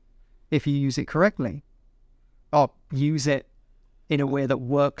benefit if you use it correctly. Or use it in a way that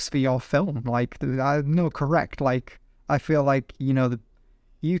works for your film. Like, correct. Like, I feel like,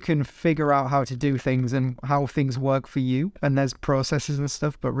 you can figure out how to do things and how things work for you, and there's processes and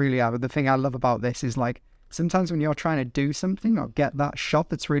stuff, but really the thing I love about this is, like, sometimes when you're trying to do something or get that shot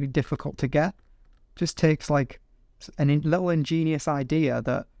that's really difficult to get, just takes like a little ingenious idea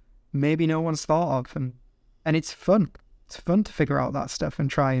that maybe no one's thought of, and it's fun. It's fun to figure out that stuff and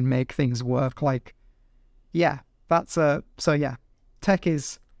try and make things work. Like, tech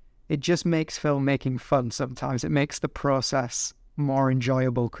it just makes filmmaking fun sometimes. It makes the process more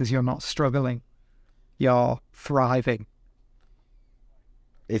enjoyable because you're not struggling, you're thriving.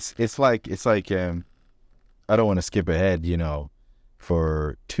 It's like I don't want to skip ahead,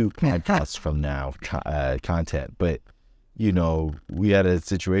 for 2 podcasts from now, content, but we had a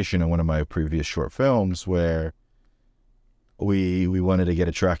situation in one of my previous short films where we wanted to get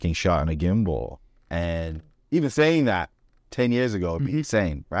a tracking shot on a gimbal, and even saying that 10 years ago would be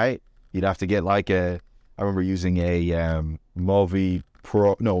insane, right? You'd have to get I remember using a Movi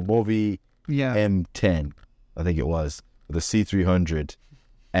M10, I think it was, with a C300,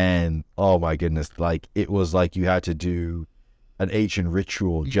 and oh my goodness, like, it was like you had to do an ancient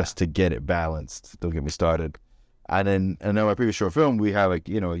ritual just to get it balanced. Don't get me started. And then my previous short film, we had I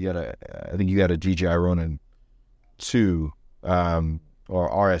think you had a DJI Ronin 2, or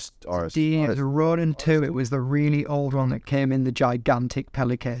RS. The Ronin 2, it was the really old one that came in the gigantic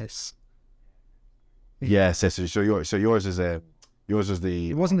Pelicase. Yes. So yours is the.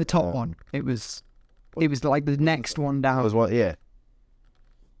 It wasn't the top one. It was like the next one down. It was what? Yeah.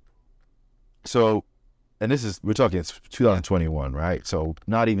 So, and we're talking, it's 2021, right? So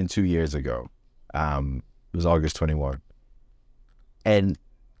not even 2 years ago. It was August 21, and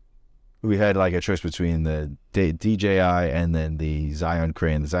we had like a choice between the DJI and then the Zion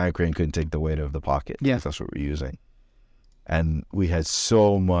crane. The Zion crane couldn't take the weight of the pocket. Yeah, that's what we're using, and we had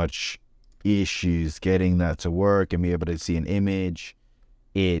so much issues getting that to work and be able to see an image.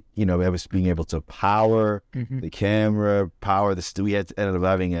 I was being able to power the camera, power the. We ended up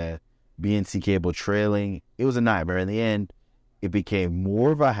having a BNC cable trailing. It was a nightmare. In the end, it became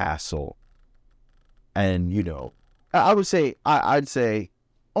more of a hassle. And I would say I won't say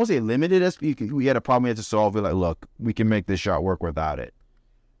limited as we had a problem we had to solve. We're like, look, we can make this shot work without it.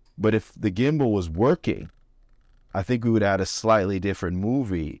 But if the gimbal was working, I think we would have had a slightly different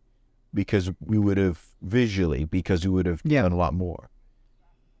movie. because we would have Yeah. done a lot more.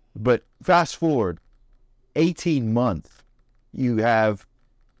 But fast forward 18 months, you have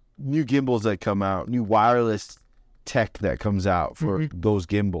new gimbals that come out, new wireless tech that comes out for those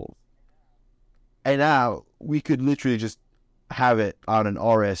gimbals. And now we could literally just have it on an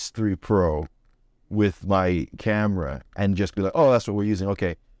RS3 Pro with my camera and just be like, oh, that's what we're using.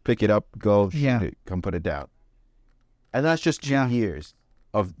 Okay, pick it up, go, shoot it, come put it down. And that's just 2 years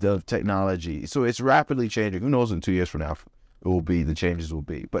of the technology. So it's rapidly changing. Who knows in 2 years from now the changes will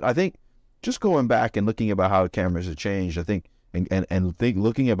be. But I think just going back and looking about how cameras have changed, I think,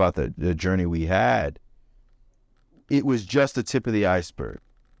 looking about the journey we had, it was just the tip of the iceberg.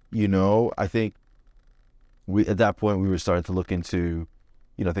 I think at that point we were starting to look into,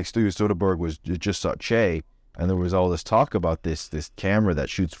 I think Steven Soderbergh just saw Che, and there was all this talk about this camera that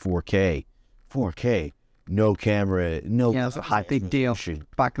shoots 4K. No camera, no. Yeah, it was a high big deal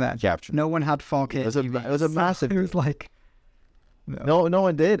back then. Capture. No one had 4K. It was a massive. It was like no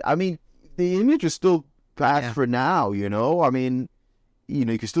one did. I mean, the image is still fast for now. I mean, you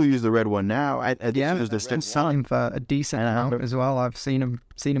can still use the red one now. They're still selling for a decent amount as well. I've seen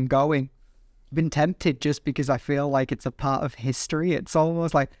them going. Been tempted just because I feel like it's a part of history. It's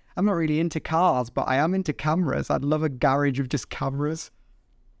almost like I'm not really into cars, but I am into cameras. I'd love a garage of just cameras.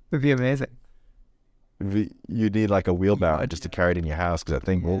 It'd be amazing. You need like a wheelbarrow just to carry it in your house because I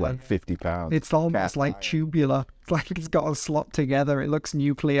think we're like 50 pounds. It's almost like tubular. It's like it's got a slot together. It looks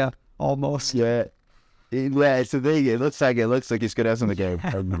nuclear almost. Yeah. It's a thing. It looks like it's gonna have something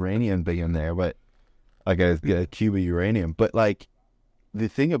like a uranium thing in there, but like a cube of uranium. But like the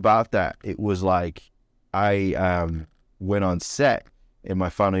thing about that, it was like I went on set in my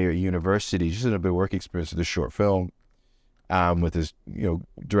final year at university, just in a bit of work experience with this short film. With his,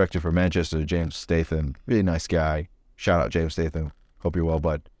 director from Manchester, James Statham, really nice guy. Shout out James Statham. Hope you're well,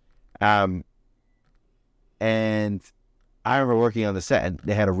 bud. And I remember working on the set, and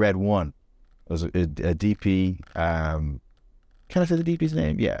they had a red one. It was a DP. Can I say the DP's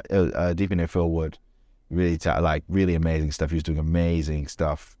name? Yeah, DP named Phil Wood. Really, really amazing stuff. He was doing amazing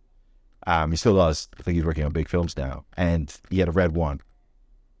stuff. He still does. I think he's working on big films now. And he had a red one.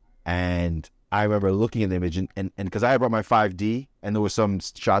 And I remember looking at the image, and because I had brought my 5D, and there were some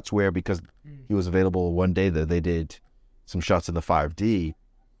shots where, because he was available one day, that they did some shots in the 5D,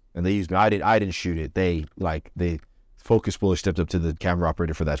 and they used me. I didn't shoot it. They focus puller stepped up to the camera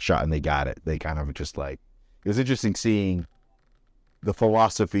operator for that shot, and they got it. They kind of just it was interesting seeing the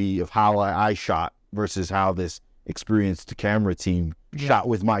philosophy of how I shot versus how this experienced camera team shot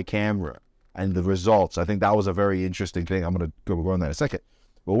with my camera and the results. I think that was a very interesting thing. I'm going to go on that in a second.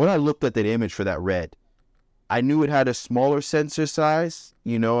 But when I looked at that image for that red, I knew it had a smaller sensor size.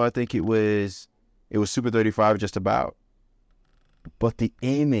 I think it was Super 35 just about. But the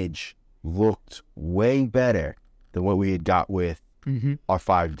image looked way better than what we had got with our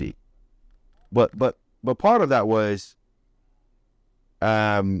 5D. But part of that was,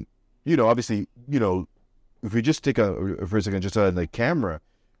 obviously, if we just take for a second just on the camera,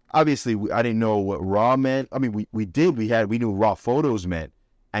 obviously I didn't know what RAW meant. I mean, we knew RAW photos meant.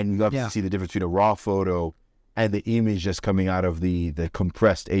 And you obviously see the difference between a RAW photo and the image just coming out of the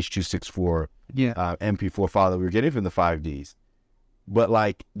compressed H.264 MP4 file that we were getting from the 5Ds.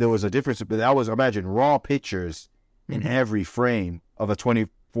 But there was a difference. But that was, imagine, raw pictures in every frame of a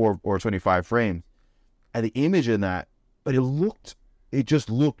 24 or 25 frame, and the image in that. But it just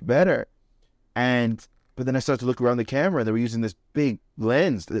looked better. But then I started to look around the camera, and they were using this big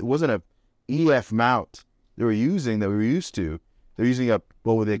lens. It wasn't a EF mount they were using that we were used to. They're using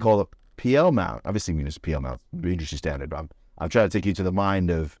what would they call a PL mount? Obviously, it's PL mount, the industry standard. But I'm trying to take you to the mind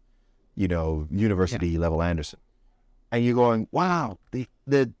of, university level Anderson. And you're going, wow, these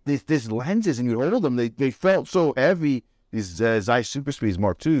lenses, and you hold them, they felt so heavy. These Zeiss Super Speeds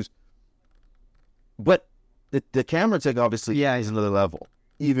Mark IIs. But the camera tech obviously is another level,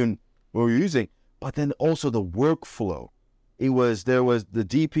 even what we're using. But then also the workflow. There was the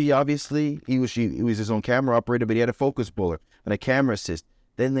DP, obviously. He was his own camera operator, but he had a focus puller and a camera assist.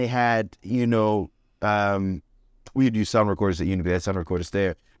 Then they had, we would use sound recorders at Unity. They had sound recorders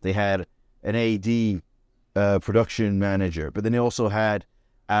there. They had an AD production manager, but then they also had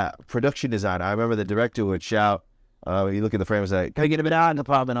production designer. I remember the director would shout, you look at the frame and say, can I get a bit of art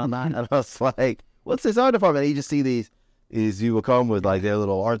department on that? And I was like, what's this art department? And you just see these you will come with their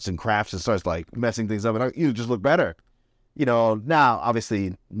little arts and crafts and starts messing things up, and you just look better. Now,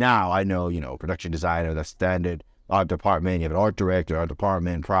 obviously, I know, production designer, that's standard. Art department, you have an art director, art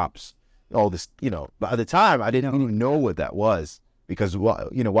department, props, all this, But at the time, I didn't even know what that was because,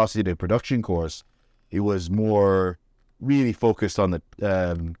 whilst I did a production course, it was more really focused on the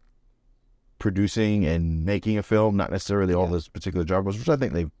producing and making a film, not necessarily all those particular genres, which I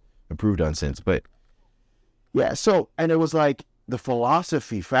think they've improved on since. But yeah, so, and it was like, the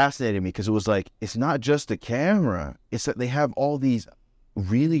philosophy fascinated me because it was like, it's not just the camera, it's that they have all these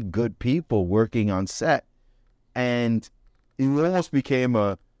really good people working on set, and it almost became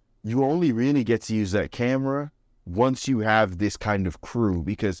you only really get to use that camera once you have this kind of crew,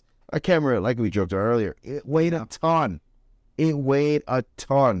 because a camera, like we joked earlier, it weighed a ton. It weighed a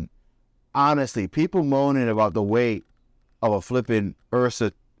ton. Honestly, people moaning about the weight of a flipping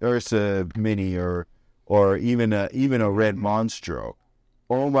Ursa Mini or even a Red Monstro.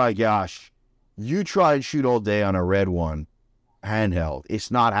 Oh my gosh. You try and shoot all day on a red one, handheld.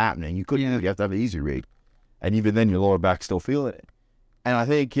 It's not happening. You couldn't do it. You have to have an easy rig. And even then, your lower back's still feeling it. And I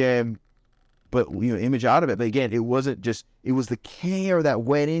think, but, image out of it. But again, it wasn't just, it was the care that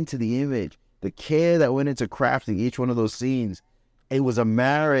went into the image, the care that went into crafting each one of those scenes. It was a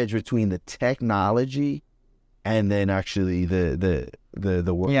marriage between the technology and then actually the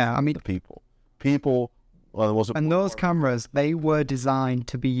work. Yeah, I mean, the people. Well, and those cameras, they were designed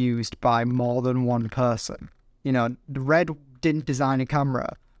to be used by more than one person. The Red didn't design a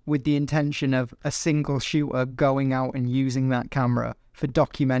camera with the intention of a single shooter going out and using that camera for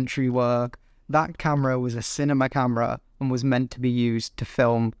documentary work. That camera was a cinema camera and was meant to be used to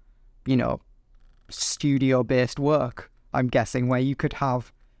film, studio-based work, I'm guessing, where you could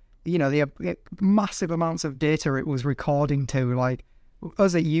have, the massive amounts of data it was recording to. Like,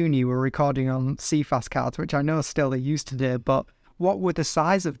 us at uni were recording on CFast cards, which I know still they use today, but what were the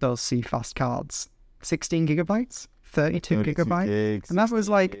size of those CFast cards? 16 gigabytes? 32 gigabytes? Gigs, and that was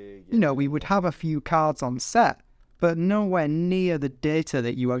like, we would have a few cards on set, but nowhere near the data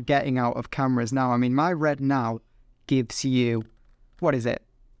that you are getting out of cameras now. I mean, my Red now gives you,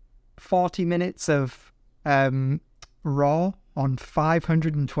 40 minutes of RAW on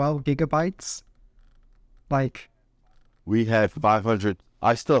 512 gigabytes? Like... We had 500.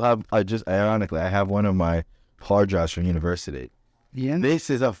 I have one of my hard drives from university. Yeah. This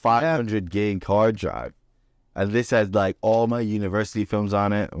is a 500 gig hard drive. And this has like all my university films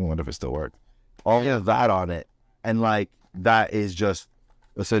on it. I wonder if it still works. All of that on it. And like, that is just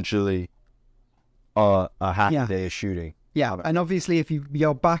essentially a half a day of shooting. Yeah. And obviously if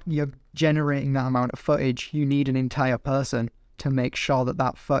you're generating that amount of footage, you need an entire person to make sure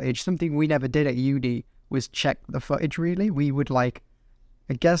that footage, something we never did at uni, was check the footage, really. We would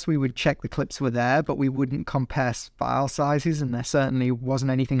we would check the clips were there, but we wouldn't compare file sizes, and there certainly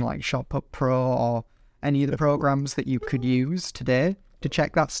wasn't anything like Shotput Pro or any of the programs that you could use today to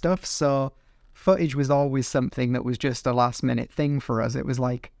check that stuff. So footage was always something that was just a last minute thing for us. It was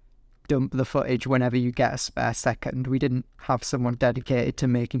like, dump the footage whenever you get a spare second. We didn't have someone dedicated to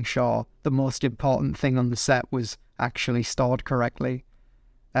making sure the most important thing on the set was actually stored correctly.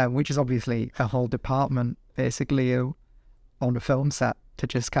 Which is obviously a whole department, basically, on a film set, to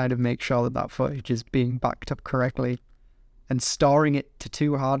just kind of make sure that footage is being backed up correctly. And storing it to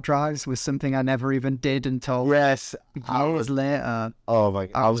 2 hard drives was something I never even did until years later. Oh my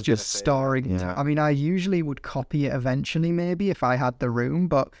God. I was just storing it. I mean, I usually would copy it eventually, maybe, if I had the room,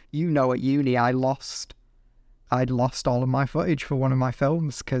 but at uni, I'd lost all of my footage for one of my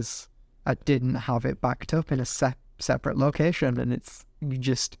films because I didn't have it backed up in a separate location, and it's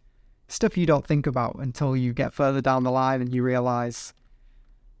just stuff you don't think about until you get further down the line and you realize,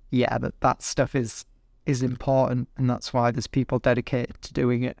 that stuff is important, and that's why there's people dedicated to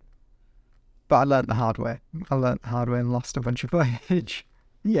doing it. But I learned the hard way. And lost a bunch of footage.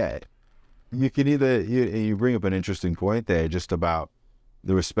 Yeah, you can you bring up an interesting point there, just about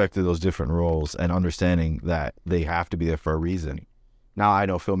the respect of those different roles and understanding that they have to be there for a reason. Now I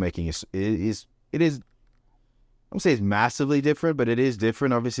know filmmaking is I won't say it's massively different, but it is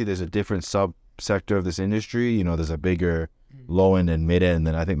different. Obviously, there's a different subsector of this industry. There's a bigger low end and mid end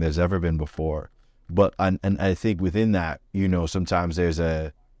than I think there's ever been before. But and I think within that, sometimes there's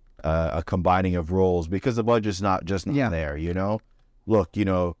a combining of roles because the budget's not there. Look,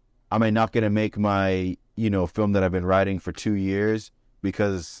 am I not going to make my film that I've been writing for 2 years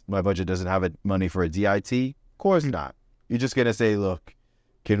because my budget doesn't have money for a DIT? Of course not. You're just going to say, look,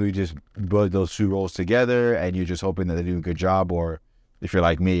 can we just put those 2 roles together, and you're just hoping that they do a good job? Or if you're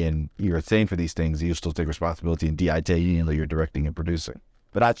like me and you're sane for these things, you still take responsibility and DIT, you're directing and producing.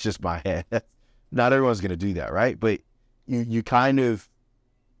 But that's just my head. Not everyone's going to do that, right? But you kind of,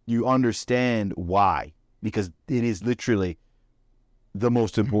 you understand why, because it is literally the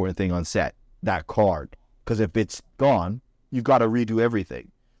most important thing on set, that card. Because if it's gone, you've got to redo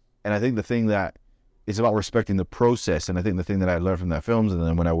everything. And I think the thing that it's about respecting the process, and I think the thing that I learned from that film, and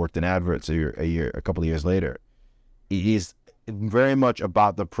then when I worked in adverts a couple of years later, is very much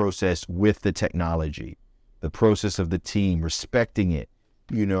about the process with the technology, the process of the team, respecting it.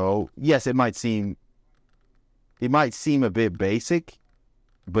 You know, yes, it might seem a bit basic,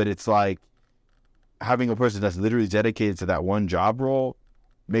 but it's like having a person that's literally dedicated to that one job role,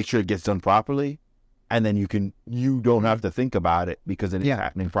 make sure it gets done properly, and then you don't have to think about it because it's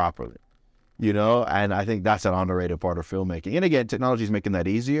happening properly. You know, and I think that's an underrated part of filmmaking. And again, technology is making that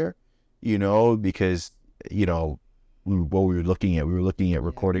easier, you know, because, you know, we were looking at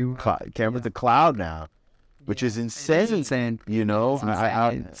recording camera to cloud now, which is insane. It's insane. You know,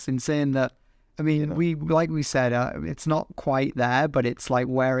 it's insane that, I mean, we said, it's not quite there, but it's like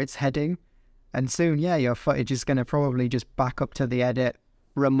where it's heading. And soon, your footage is going to probably just back up to the edit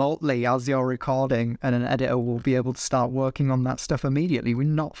remotely as you're recording, and an editor will be able to start working on that stuff immediately. We're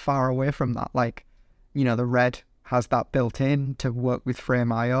not far away from that. Like, you know, the Red has that built in to work with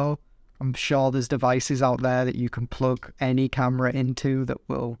Frame.io. I'm sure there's devices out there that you can plug any camera into that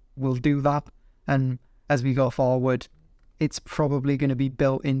will do that. And as we go forward, it's probably going to be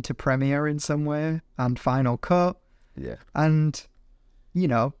built into Premiere in some way and Final Cut. Yeah. And, you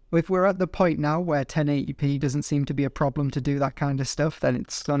know, if we're at the point now where 1080p doesn't seem to be a problem to do that kind of stuff, then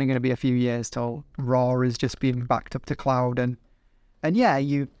it's only going to be a few years till RAW is just being backed up to cloud. And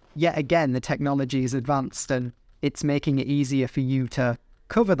yet again, the technology is advanced and it's making it easier for you to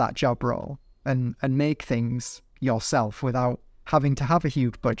cover that job role and make things yourself without having to have a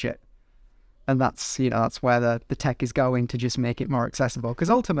huge budget. And that's, you know, that's where the tech is going to just make it more accessible. Because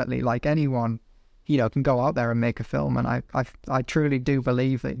ultimately, like, anyone, you know, can go out there and make a film. And I truly do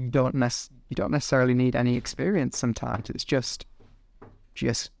believe that you don't necessarily need any experience sometimes. It's just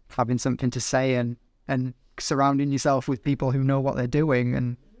having something to say and surrounding yourself with people who know what they're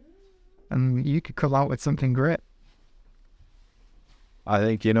doing, and you could come out with something great. I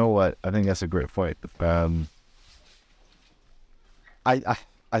think, you know what? I think that's a great point.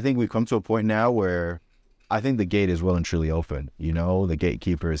 I think we've come to a point now where I think the gate is well and truly open. You know, the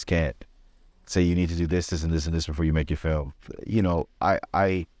gatekeepers can't say you need to do this, this, and this, and this before you make your film. You know,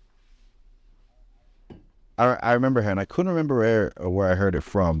 I remember her, and I couldn't remember where I heard it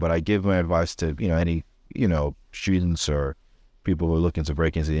from, but I give my advice to, you know, any, you know, students or people who are looking to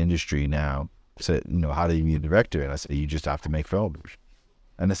break into the industry now. Said, you know, how do you be a director? And I said, you just have to make films.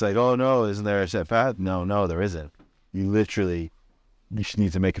 And it's like, oh no, isn't there a set path? No, there isn't. You just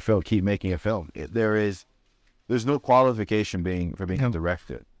need to make a film. Keep making a film. There's no qualification for being a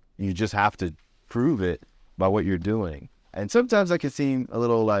director. You just have to prove it by what you're doing. And sometimes that can seem a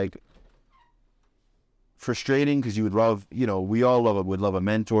little like frustrating because you would love, you know, we all would love a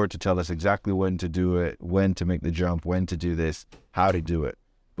mentor to tell us exactly when to do it, when to make the jump, when to do this, how to do it.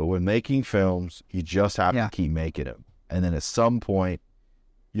 But when making films, you just have to keep making them. And then at some point,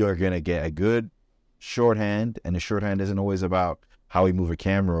 you're going to get a good shorthand. And the shorthand isn't always about how we move a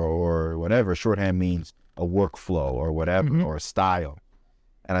camera or whatever. Shorthand means a workflow or whatever, or a style.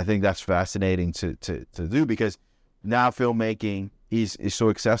 And I think that's fascinating to do because now filmmaking is so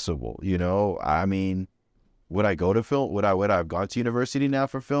accessible. You know, I mean, would I go to film? Would I have gone to university now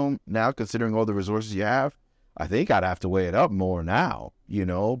for film now, considering all the resources you have? I think I'd have to weigh it up more now, you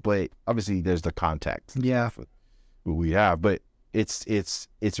know, but obviously there's the context. Yeah. We have, but it's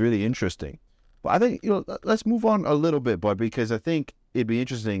really interesting. But I think, you know, let's move on a little bit, Bud, because I think it'd be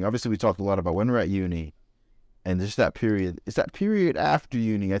interesting. Obviously, we talked a lot about when we're at uni and just that period. It's that period after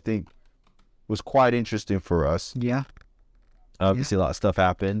uni, I think, was quite interesting for us. Yeah. Obviously, a lot of stuff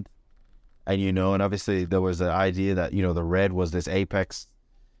happened. And, you know, and obviously there was the idea that, you know, the Red was this apex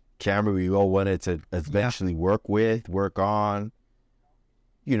camera we all wanted to eventually work on.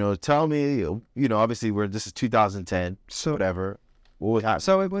 You know, tell me, you know, obviously this is 2010, so whatever. What would happen?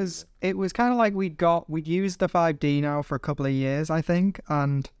 So it was kind of like we'd used the 5D now for a couple of years, I think,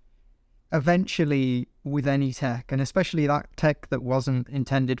 and eventually with any tech, and especially that tech that wasn't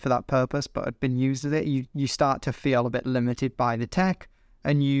intended for that purpose but had been used as it, you start to feel a bit limited by the tech,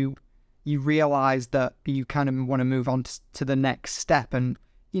 and you realize that you kind of want to move on to the next step. And,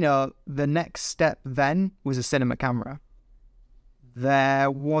 you know, the next step then was a cinema camera.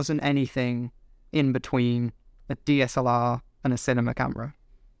 There wasn't anything in between a DSLR and a cinema camera.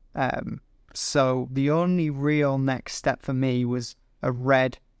 So the only real next step for me was a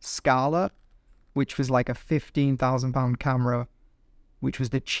Red Scarlet, which was like a £15,000 camera, which was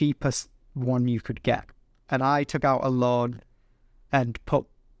the cheapest one you could get. And I took out a loan and put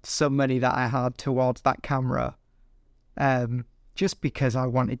some money that I had towards that camera, just because I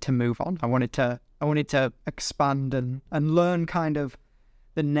wanted to move on. I wanted to expand and learn kind of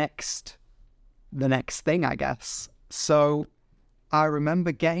the next thing, I guess. So I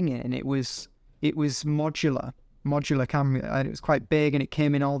remember getting it, and it was modular. modular camera, and it was quite big, and it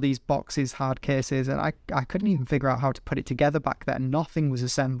came in all these boxes, hard cases, and I couldn't even figure out how to put it together back then. Nothing was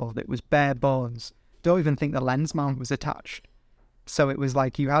assembled. It was bare bones. Don't even think the lens mount was attached. So it was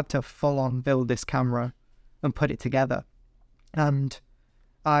like you had to full on build this camera and put it together. And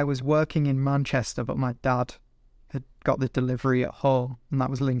I was working in Manchester, but my dad had got the delivery at home, and that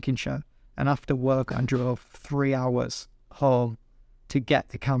was Lincolnshire. And after work, I drove 3 hours home to get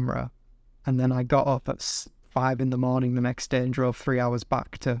the camera. And then I got up at 5 a.m. the next day and drove 3 hours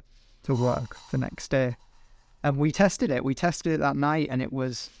back to work the next day. And we tested it. We tested it that night, and it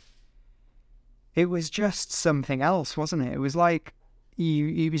was just something else, wasn't it? It was like,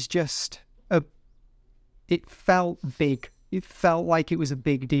 it was just, it felt big. It felt like it was a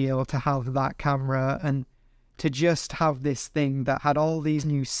big deal to have that camera and to just have this thing that had all these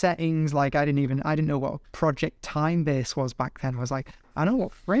new settings. Like, I didn't know what Project Time Base was back then. I was like, I know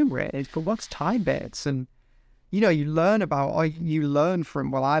what frame rate is, but what's time base? And, you learn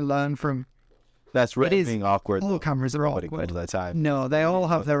from... That's really being awkward. All cameras are awkward. That time. No, they all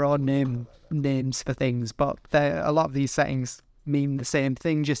have their own names for things, but a lot of these settings mean the same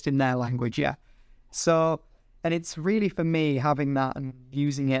thing, just in their language, yeah. So, and it's really, for me, having that and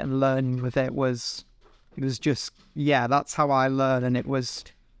using it and learning with it was just, yeah, that's how I learned. And it was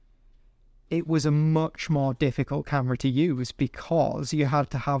a much more difficult camera to use because you had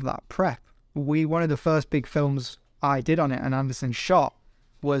to have that prep. One of the first big films I did on it and Anderson shot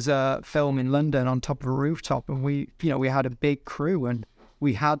was a film in London on top of a rooftop, and we had a big crew, and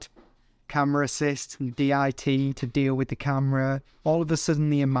we had camera assist and DIT to deal with the camera. All of a sudden,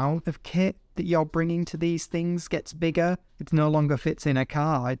 the amount of kit that you're bringing to these things gets bigger. It no longer fits in a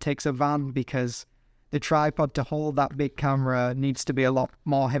car. It takes a van because the tripod to hold that big camera needs to be a lot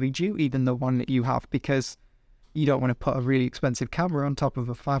more heavy duty than the one that you have, because you don't want to put a really expensive camera on top of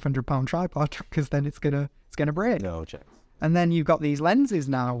a 500-pound tripod because then it's gonna break. No chance. And then you've got these lenses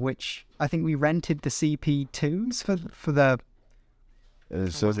now, which I think we rented the CP2s for the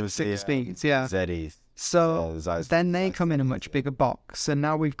 16s, yeah. ZEs. So then they come in a much bigger box. And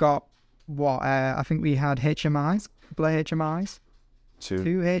now we've got, I think we had HMIs, couple of HMIs.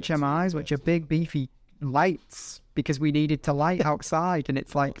 Two HMIs, which are big, beefy lights, because we needed to light outside. And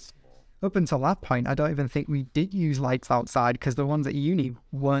it's like, up until that point, I don't even think we did use lights outside, because the ones at uni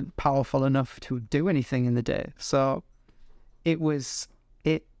weren't powerful enough to do anything in the day. So it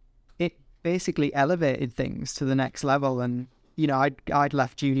basically elevated things to the next level. And I'd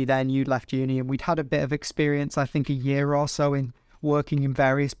left uni then, you'd left uni, and we'd had a bit of experience, I think a year or so, in working in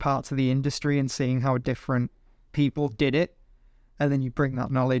various parts of the industry and seeing how different people did it. And then you bring that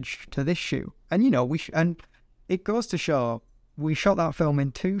knowledge to this shoot. And and it goes to show, we shot that film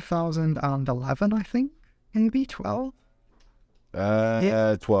in 2011, I think, maybe 12.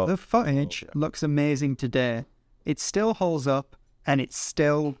 12. The footage looks amazing today. It still holds up, and it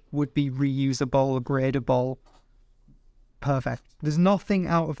still would be reusable, gradable, perfect. There's nothing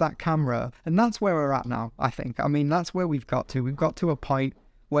out of that camera, and that's where we're at now, I think. I mean, that's where we've got to. We've got to a point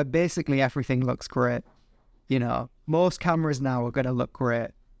where basically everything looks great. Most cameras now are going to look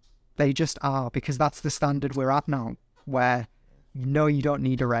great. They just are, because that's the standard we're at now, where you don't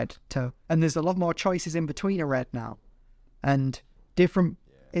need a red to... And there's a lot more choices in between a red now. And different...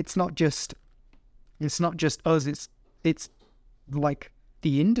 It's not just us, it's like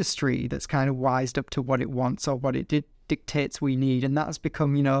the industry that's kind of wised up to what it wants or what it dictates we need, and that's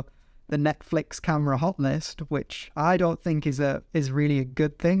become, the Netflix camera hot list, which I don't think is really a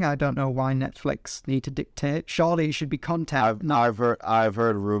good thing. I don't know why Netflix need to dictate. Surely it should be content. I've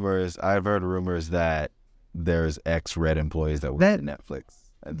heard rumors that there's ex-Red employees that work at Netflix.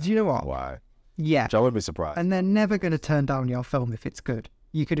 Do you know what? Why? Yeah. Which I wouldn't be surprised. And they're never going to turn down your film if it's good.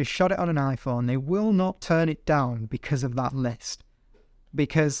 You could have shot it on an iPhone. They will not turn it down because of that list.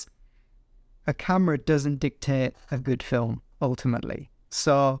 Because a camera doesn't dictate a good film, ultimately.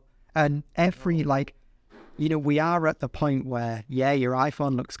 So, and we are at the point where, yeah, your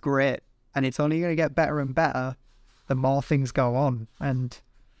iPhone looks great, and it's only going to get better and better the more things go on. And,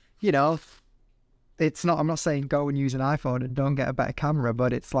 it's not, I'm not saying go and use an iPhone and don't get a better camera,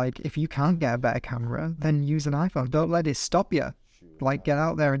 but it's like, if you can't get a better camera, then use an iPhone. Don't let it stop you. Like, get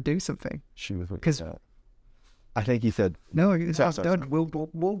out there and do something. Because I think you said... No, it's not done. We'll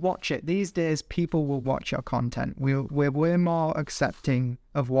watch it. These days, people will watch our content. We're way more accepting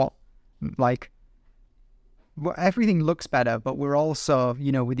of what everything looks better, but we're also,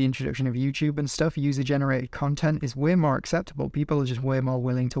 with the introduction of YouTube and stuff, user-generated content is way more acceptable. People are just way more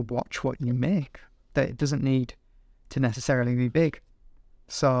willing to watch what you make. That it doesn't need to necessarily be big.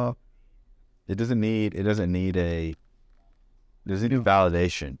 So... It doesn't need validation.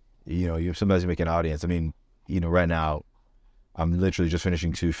 Somebody's making an audience. I mean, right now I'm literally just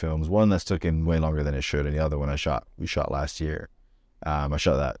finishing 2 films. One that's taken way longer than it should, and the other one we shot last year. I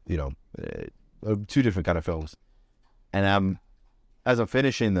shot that, 2 different kind of films. And as I'm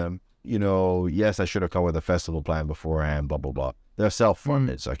finishing them, yes, I should have come with a festival plan beforehand, blah, blah, blah. They're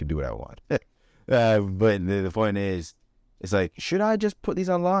self-funded, so I can do what I want. But the point is, it's like, should I just put these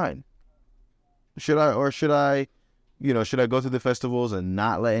online? Should I go to the festivals and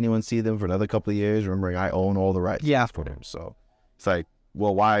not let anyone see them for another couple of years, remembering I own all the rights for them? So it's like,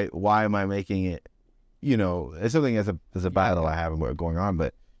 well, why am I making it? It's something as a battle I have going on,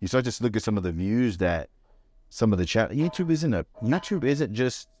 but you start to look at some of the views that some of the YouTube isn't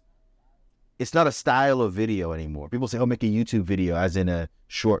just, it's not a style of video anymore. People say, make a YouTube video as in a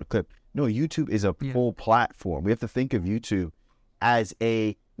short clip. No, YouTube is a full platform. We have to think of YouTube as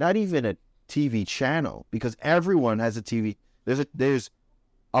not even a TV channel, because everyone has a TV. There's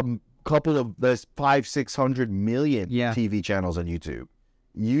 500-600 million TV channels on YouTube.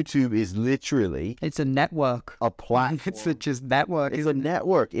 YouTube is literally, it's a network, a platform. It's just network. It's a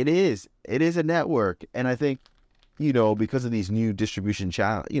network. It is a network. And I think, because of these new distribution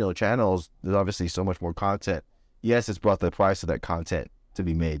channels, there's obviously so much more content. Yes, it's brought the price of that content to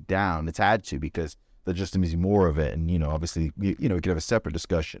be made down. It's had to, because there just needs more of it. And, obviously, we could have a separate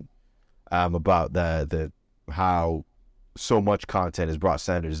discussion about the how so much content has brought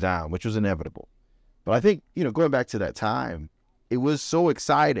standards down, which was inevitable. But I think, going back to that time, it was so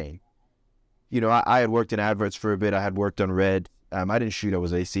exciting. I had worked in adverts for a bit. I had worked on Red. I didn't shoot. I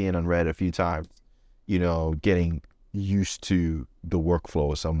was ACing on Red a few times, getting used to the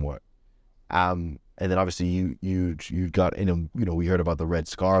workflow somewhat. And then obviously you got in, we heard about the Red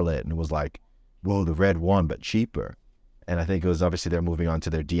Scarlet, and it was like, whoa, the Red one, but cheaper. And I think it was obviously they're moving on to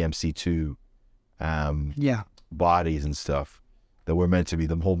their DMC2 bodies and stuff that were meant to be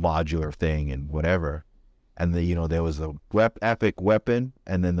the whole modular thing and whatever. And there was the Epic Weapon,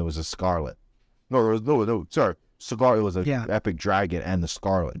 and then there was a Scarlet. Cigar. It was a Epic Dragon and the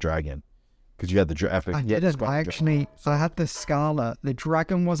Scarlet Dragon, because you had the Epic. I didn't. I had the Scarlet. The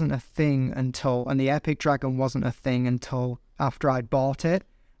Dragon wasn't a thing and the Epic Dragon wasn't a thing until after I'd bought it.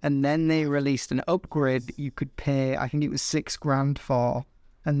 And then they released an upgrade you could pay, I think it was $6,000 for,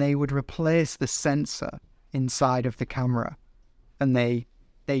 and they would replace the sensor inside of the camera. And they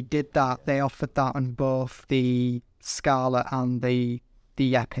did that. They offered that on both the Scarlet and the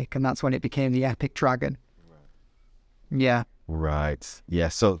Epic, and that's when it became the Epic Dragon. Right. Yeah. Right. Yeah.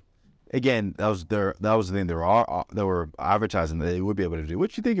 So again, that was the thing. They were advertising that they would be able to do.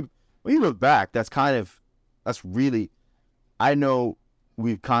 What you think of, when you look back? That's really. I know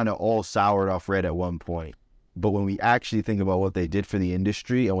we've kind of all soured off Red at one point, but when we actually think about what they did for the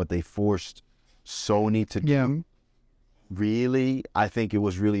industry and what they forced Sony to do, really, I think it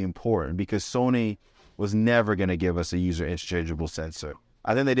was really important, because Sony was never going to give us a user interchangeable sensor.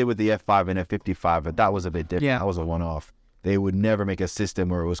 I think they did with the F5 and F55, but that was a bit different. That was a one-off. They would never make a system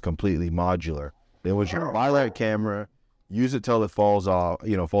where it was completely modular. They would just buy that camera, use it till it falls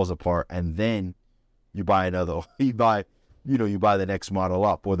apart, and then you buy another. You buy the next model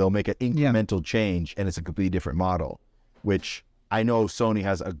up, or they'll make an incremental change, and it's a completely different model, which I know Sony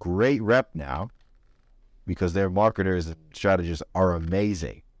has a great rep now, because their marketers and strategists are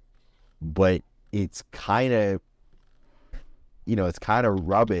amazing. But it's kind of,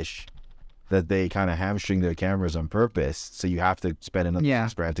 rubbish that they kind of hamstring their cameras on purpose. So you have to spend another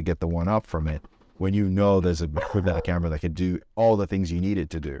 $6,000 to get the one up from it, when there's a camera that can do all the things you need it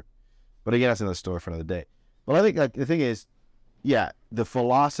to do. But again, that's another story for another day. But I think the thing is, the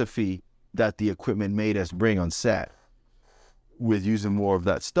philosophy that the equipment made us bring on set with using more of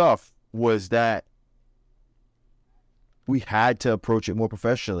that stuff was that we had to approach it more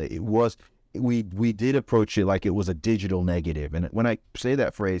professionally. We did approach it like it was a digital negative. And when I say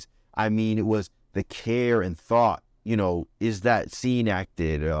that phrase, I mean it was the care and thought. Is that scene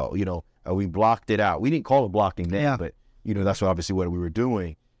acted? We blocked it out. We didn't call it blocking then, but that's obviously what we were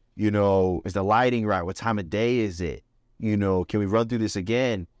doing. Is the lighting right? What time of day is it? Can we run through this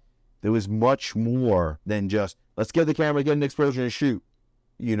again? There was much more than just, let's get the camera, get an explosion and shoot.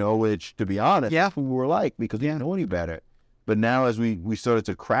 Which, to be honest, that's what we were like, because we didn't know any better. But now as we started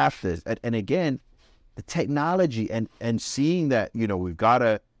to craft this, and again, the technology and seeing that, we've got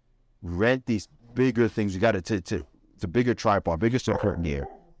to rent these bigger things. We got to bigger tripod, bigger support gear.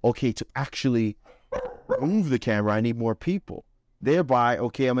 Okay, to actually move the camera, I need more people. Thereby,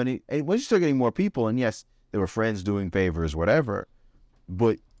 okay, and once you start getting more people, and yes, there were friends doing favors, whatever,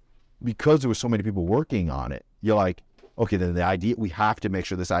 but because there were so many people working on it, you're like, okay, then the idea, we have to make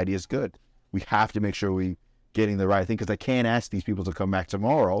sure this idea is good. We have to make sure we getting the right thing, because I can't ask these people to come back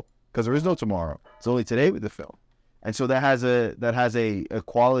tomorrow because there is no tomorrow. It's only today with the film. And so that has a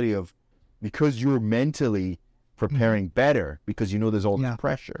quality of, because you're mentally preparing better, because you know there's all this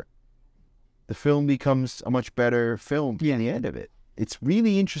pressure, the film becomes a much better film in the end of it. It's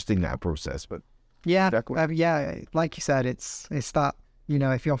really interesting, that process. But like you said, it's that, you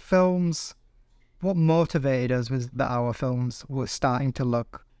know, if your films, what motivated us was that our films were starting to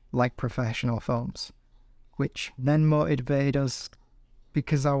look like professional films, which then motivated us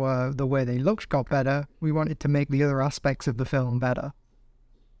because the way they looked got better. We wanted to make the other aspects of the film better,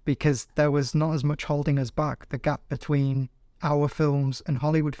 because there was not as much holding us back. The gap between our films and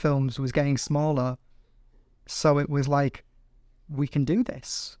Hollywood films was getting smaller. So it was like, we can do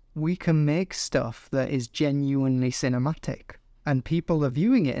this. We can make stuff that is genuinely cinematic, and people are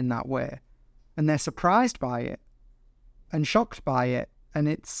viewing it in that way, and they're surprised by it and shocked by it, and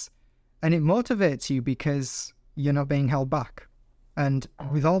it motivates you because you're not being held back. And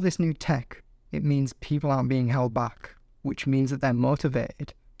with all this new tech, it means people aren't being held back, which means that they're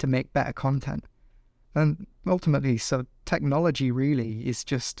motivated to make better content. And ultimately, so technology really is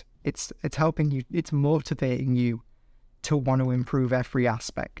just, it's helping you, it's motivating you to want to improve every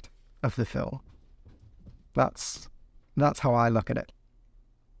aspect of the film. That's how I look at it.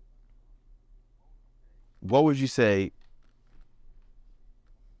 What would you say?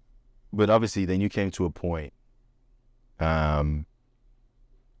 But obviously, then you came to a point.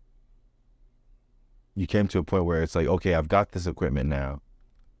 You came to a point where it's like, okay, I've got this equipment now.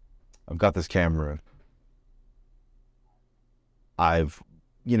 I've got this camera. I've,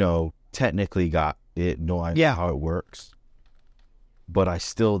 technically got it, know how it works. But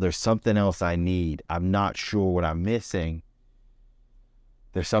there's something else I need. I'm not sure what I'm missing.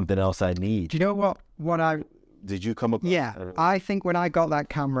 There's something else I need. Do you know what did you come up? Yeah, I think when I got that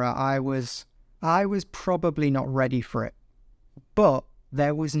camera, I was probably not ready for it, but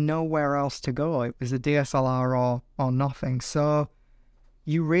there was nowhere else to go. It was a DSLR or nothing. So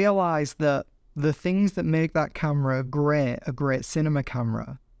you realize that the things that make that camera a great cinema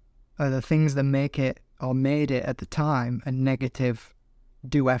camera, are the things that make it, or made it at the time, a negative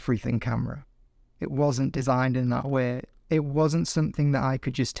do everything camera. It wasn't designed in that way. It wasn't something that I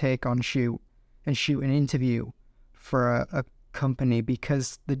could just take on shoot an interview for a company,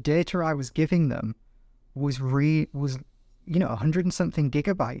 because the data I was giving them was 100 and something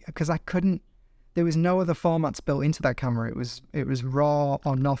gigabyte, because there was no other formats built into that camera. It was raw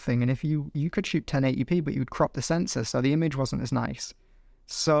or nothing. And if you could shoot 1080p, but you'd crop the sensor, so the image wasn't as nice.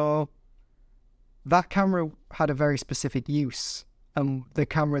 So that camera had a very specific use, and the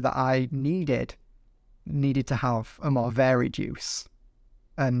camera that I needed to have a more varied use,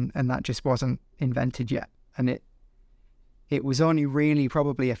 and that just wasn't invented yet. And it was only really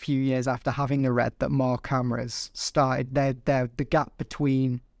probably a few years after having the Red that more cameras started. The gap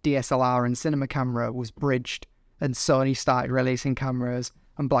between DSLR and cinema camera was bridged, and Sony started releasing cameras,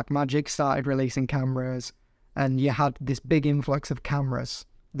 and Blackmagic started releasing cameras, and you had this big influx of cameras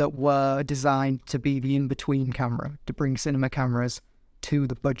that were designed to be the in-between camera, to bring cinema cameras to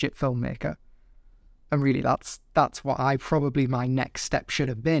the budget filmmaker. And really, that's what probably my next step should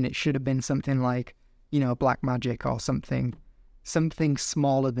have been. It should have been something like, Blackmagic or something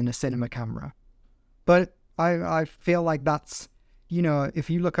smaller than a cinema camera. But I feel like that's, if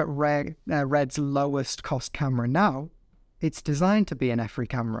you look at Red's lowest cost camera now, it's designed to be an FRE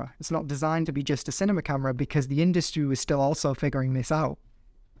camera. It's not designed to be just a cinema camera, because the industry was still also figuring this out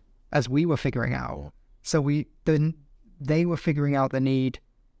as we were figuring out. So they were figuring out the need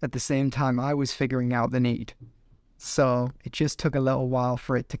at the same time I was figuring out the need. So it just took a little while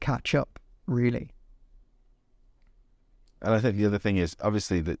for it to catch up, really. And I think the other thing is,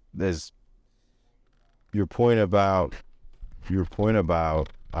 obviously, that there's your point about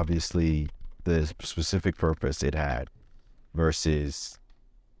obviously the specific purpose it had versus,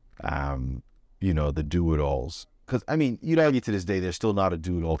 the do-it-alls. Because, you'd argue to this day, there's still not a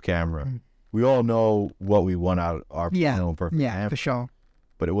do-it-all camera. Mm. We all know what we want out of our own perfect camera. Yeah, for sure.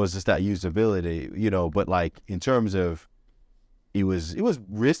 But it was just that usability, but like in terms of, it was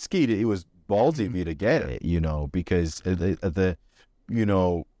risky, it was ballsy of you to get it, because it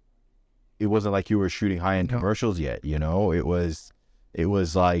wasn't like you were shooting high-end commercials yet, it was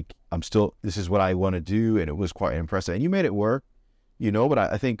like, this is what I want to do, and it was quite impressive, and you made it work, but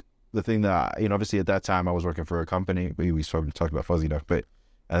I think the thing that, obviously at that time I was working for a company, we sort of talked about Fuzzy Duck, but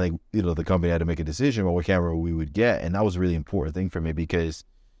I think, the company had to make a decision about what camera we would get, and that was a really important thing for me, because,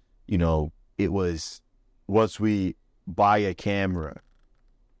 it was, once we buy a camera,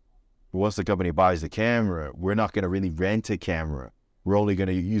 once the company buys the camera, we're not going to really rent a camera. We're only going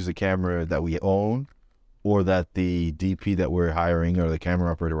to use the camera that we own, or that the DP that we're hiring or the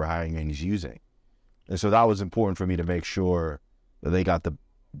camera operator we're hiring is using. And so that was important for me to make sure that they got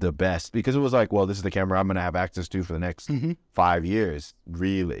the best, because it was like, well, this is the camera I'm going to have access to for the next 5 years,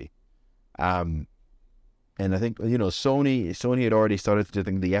 really. And I think, Sony had already started to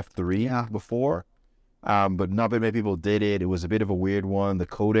think the F3 before, but not very many people did it. It was a bit of a weird one. The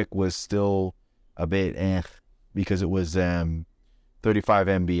codec was still a bit because it was 35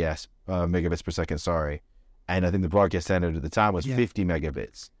 megabits per second, sorry. And I think the broadcast standard at the time was 50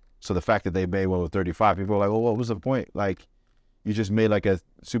 megabits. So the fact that they made one with 35, people were like, well, what was the point? Like, you just made like a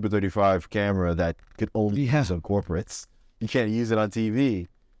Super 35 camera that could only use on corporates. You can't use it on TV.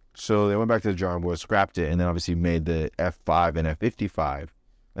 So they went back to the drawing board, scrapped it, and then obviously made the F5 and F55.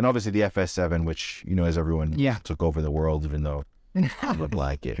 And obviously the FS7, which, as everyone took over the world, even though I didn't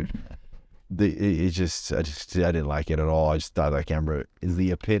like it. I didn't like it at all. I just thought that camera is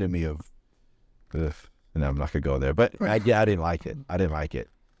the epitome of, and I'm not going to go there, but I didn't like it. I didn't like it.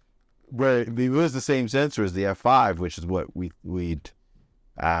 Where it was the same sensor as the F5, which is what which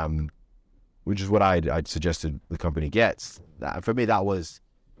is what I'd suggested the company gets. For me, that was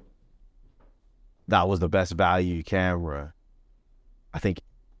the best value camera, I think,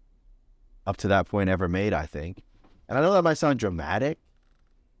 up to that point ever made, I think. And I know that might sound dramatic,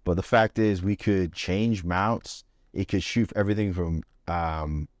 but the fact is we could change mounts. It could shoot everything from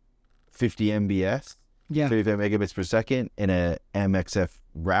 50 MBS, 35 megabits per second in a MXF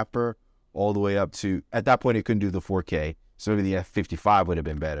wrapper, all the way up to, at that point it couldn't do the 4K, so maybe the F55 would have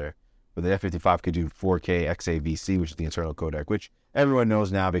been better, but the F55 could do 4K XAVC, which is the internal codec, which everyone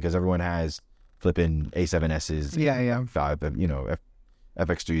knows now because everyone has flipping A7Ss,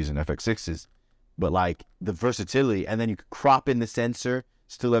 FX3s and FX6s, but like the versatility, and then you could crop in the sensor,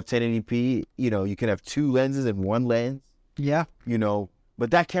 still have 1080p, you can have two lenses in one lens,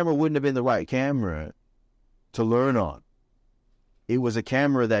 but that camera wouldn't have been the right camera to learn on. It was a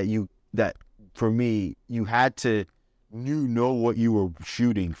camera that for me, you had to know what you were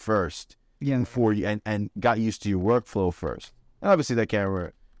shooting first before you, and got used to your workflow first. And obviously that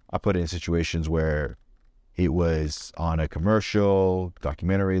camera, I put it in situations where it was on a commercial,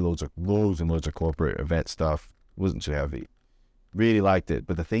 documentary, loads and loads of corporate event stuff. It wasn't too heavy. Really liked it.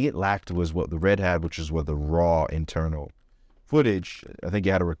 But the thing it lacked was what the Red had, which is what the raw internal footage. I think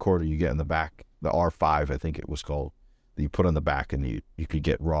you had a recorder you get in the back, the R5, I think it was called, that you put on the back and you could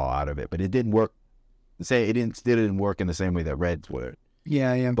get raw out of it. But it didn't work. Still didn't work in the same way that Reds would.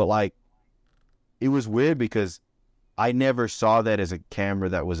 Yeah. But like, it was weird because I never saw that as a camera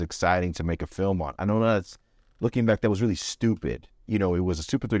that was exciting to make a film on. I know that's, looking back, that was really stupid. It was a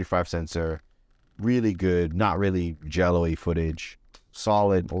Super 35 sensor, really good, not really jello-y footage,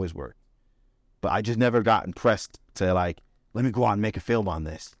 solid, always worked. But I just never got impressed to like, let me go out and make a film on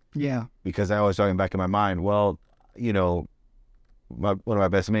this. Yeah. Because I always talking back in my mind, well, one of my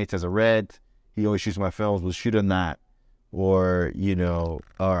best mates has a Red. He always shoots my films. We'll shoot on that. Or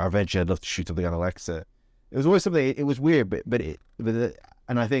eventually I'd love to shoot something on Alexa. It was always something, it was weird, and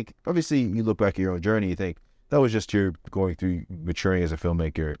I think, obviously, you look back at your own journey, you think, that was just your going through maturing as a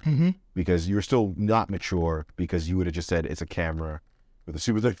filmmaker, because you're still not mature, because you would have just said it's a camera with a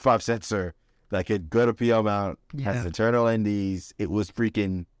Super 35 sensor that could go to PL mount, has internal NDs, it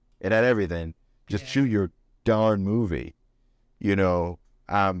had everything. Just shoot your darn movie,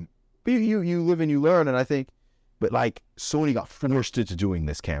 But you live and you learn, and I think, but like Sony got forced into doing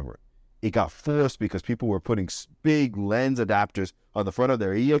this camera. It got forced because people were putting big lens adapters on the front of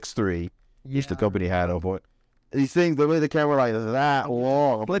their EX3, which the company had over it. These things, the way the camera like that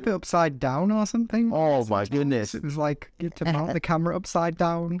long. Flip it upside down or something? Oh my goodness. It was like, you had to mount the camera upside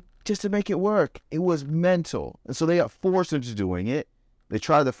down. Just to make it work. It was mental. And so they got forced into doing it. They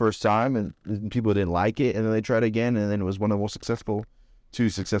tried the first time and people didn't like it. And then they tried again. And then it was one of the most two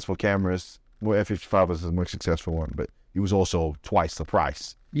successful cameras. Well, F55 was the more successful one, but it was also twice the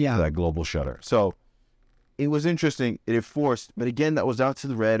price. Yeah. For that global shutter. So it was interesting. It forced, but again, that was out to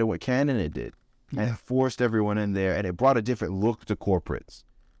the Red and what Canon it did. And it forced everyone in there, and it brought a different look to corporates.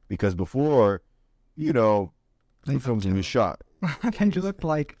 Because before, the films can be shot. Can you look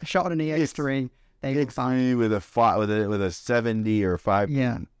like shot on an EX3? EX3 with a 70 or 5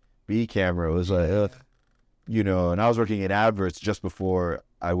 B camera. It was like, and I was working in adverts just before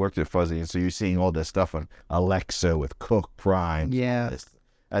I worked at Fuzzy, and so you're seeing all this stuff on Alexa with Cook Prime. Yeah.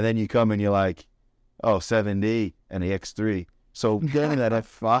 And then you come and you're like, 7D and the X3. So getting that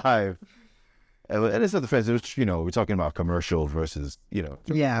F5, and it's not the fence. It was, we're talking about commercial versus,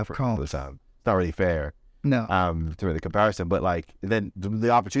 of course. It's not really fair. No. To the comparison, but like then the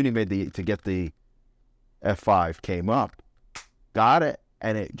opportunity to get the F5 came up, got it,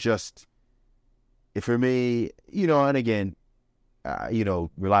 and it just for me, and again,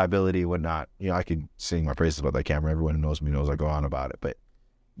 reliability and whatnot, I can sing my praises about that camera. Everyone who knows me knows I go on about it. But,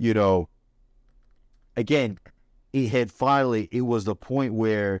 again, it was the point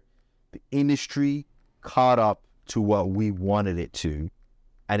where the industry caught up to what we wanted it to,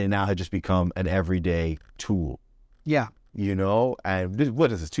 and it now had just become an everyday tool. Yeah. And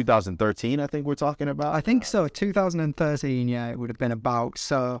what is this, 2013, I think we're talking about? I think so, 2013, yeah, it would have been about.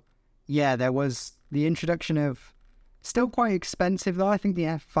 So, yeah, there was the introduction of, still quite expensive though. I think the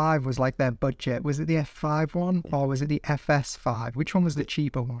F5 was like their budget. Was it the F5 one or was it the FS5? Which one was the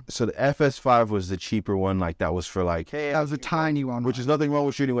cheaper one? So the FS5 was the cheaper one. Like that was for like, hey, that was a tiny one. Which is nothing wrong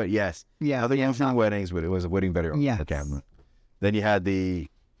with shooting weddings. Yes. Yeah. Nothing wrong with shooting weddings, but it was a wedding video on the camera. Then you had the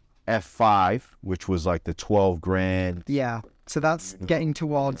F5, which was like the 12 grand. Yeah. So that's getting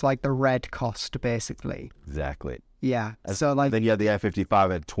towards like the red cost basically. Exactly. Yeah. So like. Then you had the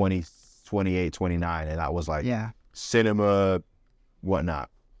F55 at 20, 28, 29, and that was like. Yeah. Cinema, whatnot.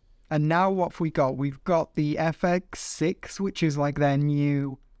 And now what have we got? We've got the FX6, which is like their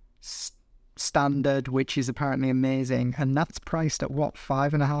new standard, which is apparently amazing. And that's priced at what,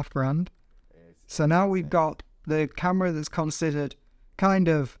 $5,500? So now we've got the camera that's considered kind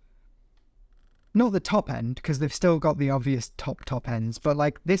of, not the top end, because they've still got the obvious top ends. But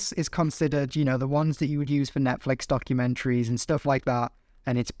like this is considered, the ones that you would use for Netflix documentaries and stuff like that.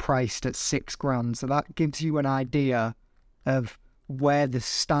 And it's priced at $6,000. So that gives you an idea of where the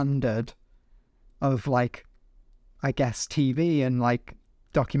standard of like, I guess, TV and like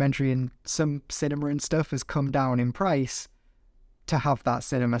documentary and some cinema and stuff has come down in price to have that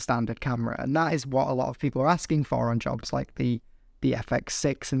cinema standard camera. And that is what a lot of people are asking for on jobs like the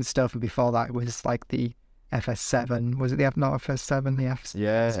FX6 and stuff. And before that it was like the FS7. Was it the FS7? The F?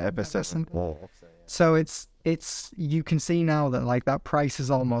 Yeah, FS7. So it's you can see now that like that price is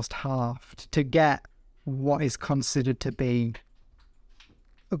almost halved to get what is considered to be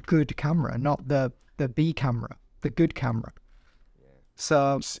a good camera, not the B camera, the good camera.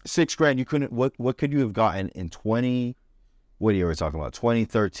 So $6,000, you couldn't. What could you have gotten in 20? What year are we talking about?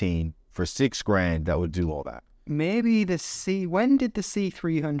 2013 for $6,000 that would do all that. Maybe when did the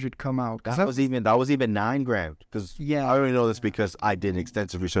C300 come out? That was even $9,000. Because I only know this because I did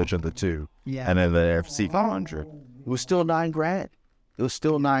extensive research on the two. Yeah. And then the FC500, it was still $9,000. It was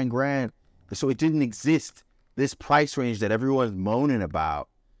still $9,000. So it didn't exist. This price range that everyone's moaning about.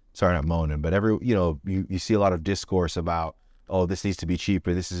 Sorry, not moaning, but you see a lot of discourse about, oh, this needs to be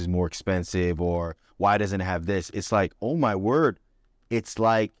cheaper. This is more expensive, or why doesn't it have this? It's like, oh my word, it's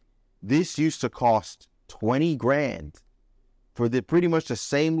like this used to cost $20,000 for pretty much the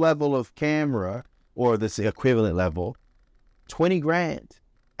same level of camera, or this equivalent level, $20,000,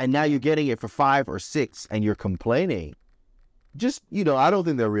 and now you're getting it for $5,000 or $6,000, and you're complaining. Just I don't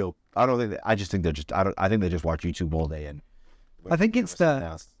think they're real. I think they're just. I think they just watch YouTube all day. And I think it's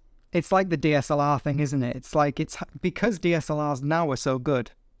like the DSLR thing, isn't it? It's like it's because DSLRs now are so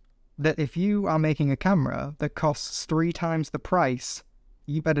good that if you are making a camera that costs 3 times the price,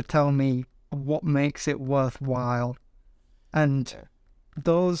 you better tell me what makes it worthwhile. And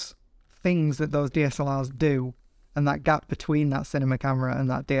those things that those DSLRs do, and that gap between that cinema camera and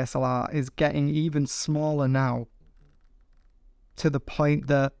that DSLR is getting even smaller now, to the point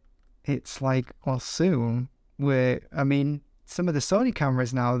that it's like, well, soon some of the Sony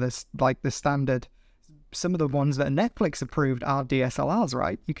cameras now, this like the standard, some of the ones that are Netflix approved are DSLRs,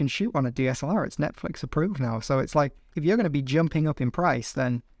 right? You can shoot on a DSLR, it's Netflix approved now. So it's like, if you're going to be jumping up in price,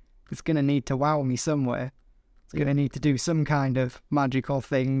 then it's going to need to wow me somewhere. It's going to need to do some kind of magical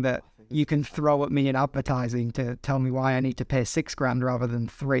thing that you can throw at me in advertising to tell me why I need to pay $6,000 rather than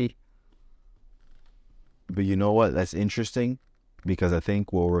 3. But you know what? That's interesting, because I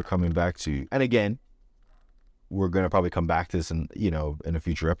think what we're coming back to, and again, we're going to probably come back to this in a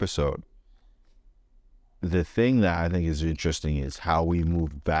future episode. The thing that I think is interesting is how we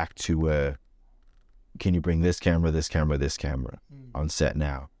move back to can you bring this camera on set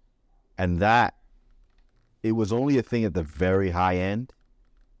now? And that, it was only a thing at the very high end.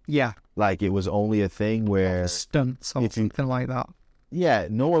 Yeah. Like, it was only a thing where stunts or something like that. Yeah,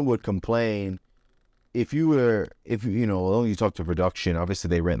 no one would complain. If you talk to production, obviously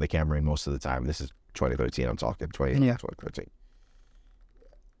they rent the camera in most of the time. This is 2013, I'm talking 2013.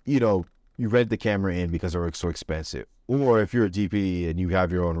 You rent the camera in because they're so expensive. Or if you're a DP and you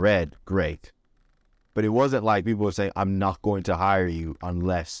have your own red, great. But it wasn't like people were saying, I'm not going to hire you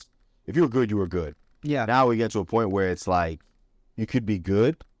unless, if you were good, you were good. Yeah. Now we get to a point where it's like, you could be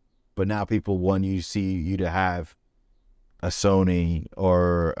good, but now people want you to have a Sony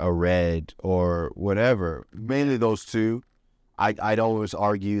or a Red or whatever. Mainly those two. I'd always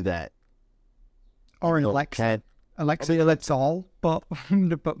argue that Or an know, Alexa. Alexa, I mean, that's all. But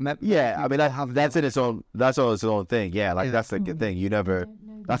yeah, I mean, that's in its own. That's all its own thing. Yeah, like that's the good thing. You never.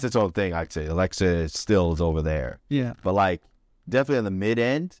 That's its own thing. I'd say Alexa still is over there. Yeah. But like, definitely on the mid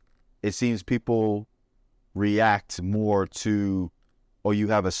end, it seems people react more to, or you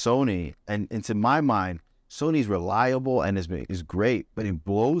have a Sony, and to my mind, Sony's reliable and is great, but it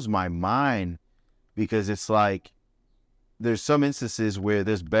blows my mind because it's like there's some instances where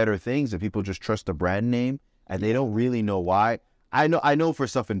there's better things and people just trust the brand name and they don't really know why. I know for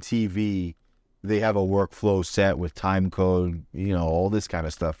stuff in TV, they have a workflow set with time code, all this kind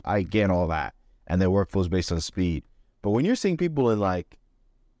of stuff. I get all that, and their workflow is based on speed. But when you're seeing people in like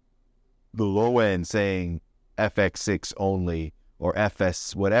the low end saying FX6 only or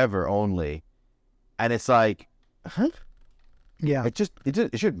FS whatever only, and it's like, huh? Yeah.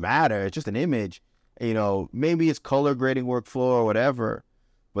 It should matter. It's just an image. Maybe it's color grading workflow or whatever,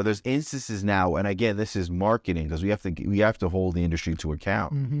 but there's instances now, and again, this is marketing because we have to hold the industry to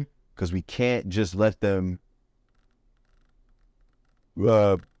account because we can't just let them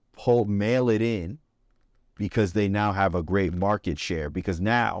mail it in because they now have a great market share. Because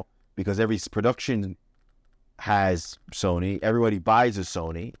every production has Sony, everybody buys a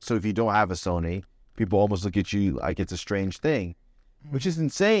Sony. So if you don't have a Sony, people almost look at you like it's a strange thing, which is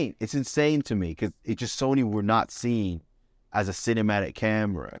insane. It's insane to me because Sony were not seen as a cinematic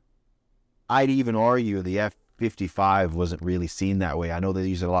camera. I'd even argue the F55 wasn't really seen that way. I know they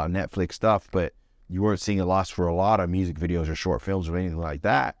use a lot of Netflix stuff, but you weren't seeing a loss for a lot of music videos or short films or anything like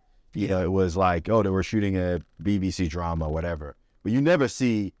that. It was like, they were shooting a BBC drama, whatever. But you never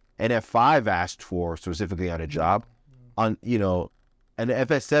see an F5 asked for specifically on a job. On an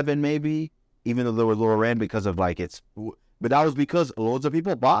FS7 maybe, even though they were lower end because of but that was because loads of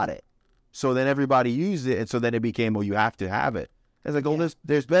people bought it. So then everybody used it, and so then it became, you have to have it. It's like,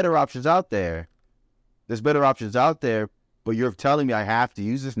 there's better options out there. There's better options out there, but you're telling me I have to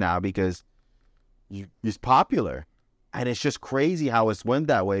use this now because it's popular. And it's just crazy how it's went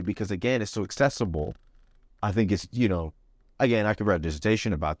that way because, again, it's so accessible. I think it's, again, I could write a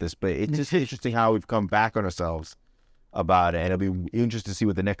dissertation about this, but it's just interesting how we've come back on ourselves about it. And it'll be interesting to see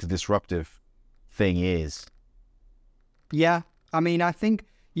what the next disruptive thing is. Yeah. I mean, I think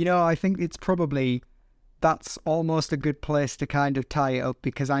it's probably, that's almost a good place to kind of tie it up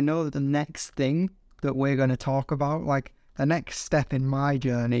because I know that the next thing that we're going to talk about, like the next step in my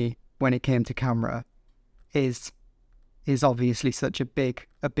journey when it came to camera is obviously such a big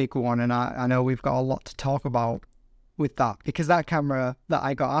one. And I know we've got a lot to talk about with that because that camera that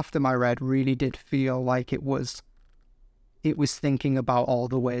I got after my Red really did feel like it was thinking about all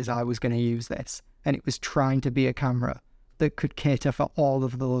the ways I was going to use this. And it was trying to be a camera that could cater for all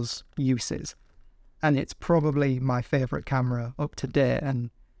of those uses. And it's probably my favorite camera up to date.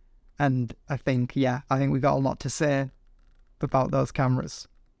 And I think we got a lot to say about those cameras.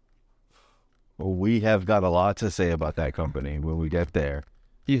 Well, we have got a lot to say about that company when we get there.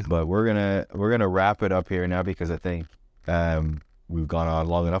 Yeah. But we're gonna wrap it up here now because I think we've gone on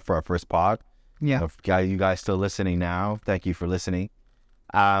long enough for our first pod. Yeah. You guys still listening now? Thank you for listening.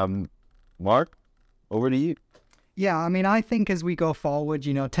 Mark, over to you. Yeah, I mean, I think as we go forward,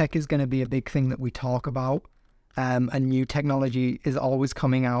 tech is going to be a big thing that we talk about. And new technology is always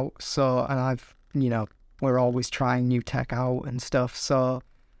coming out. So, and we're always trying new tech out and stuff. So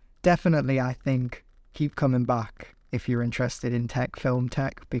definitely, I think, keep coming back if you're interested in tech, film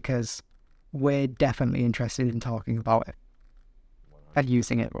tech, because we're definitely interested in talking about it and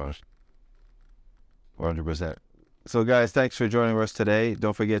using it. 100%. So, guys, thanks for joining us today.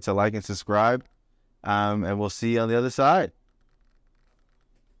 Don't forget to like and subscribe. And we'll see you on the other side.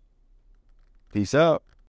 Peace out.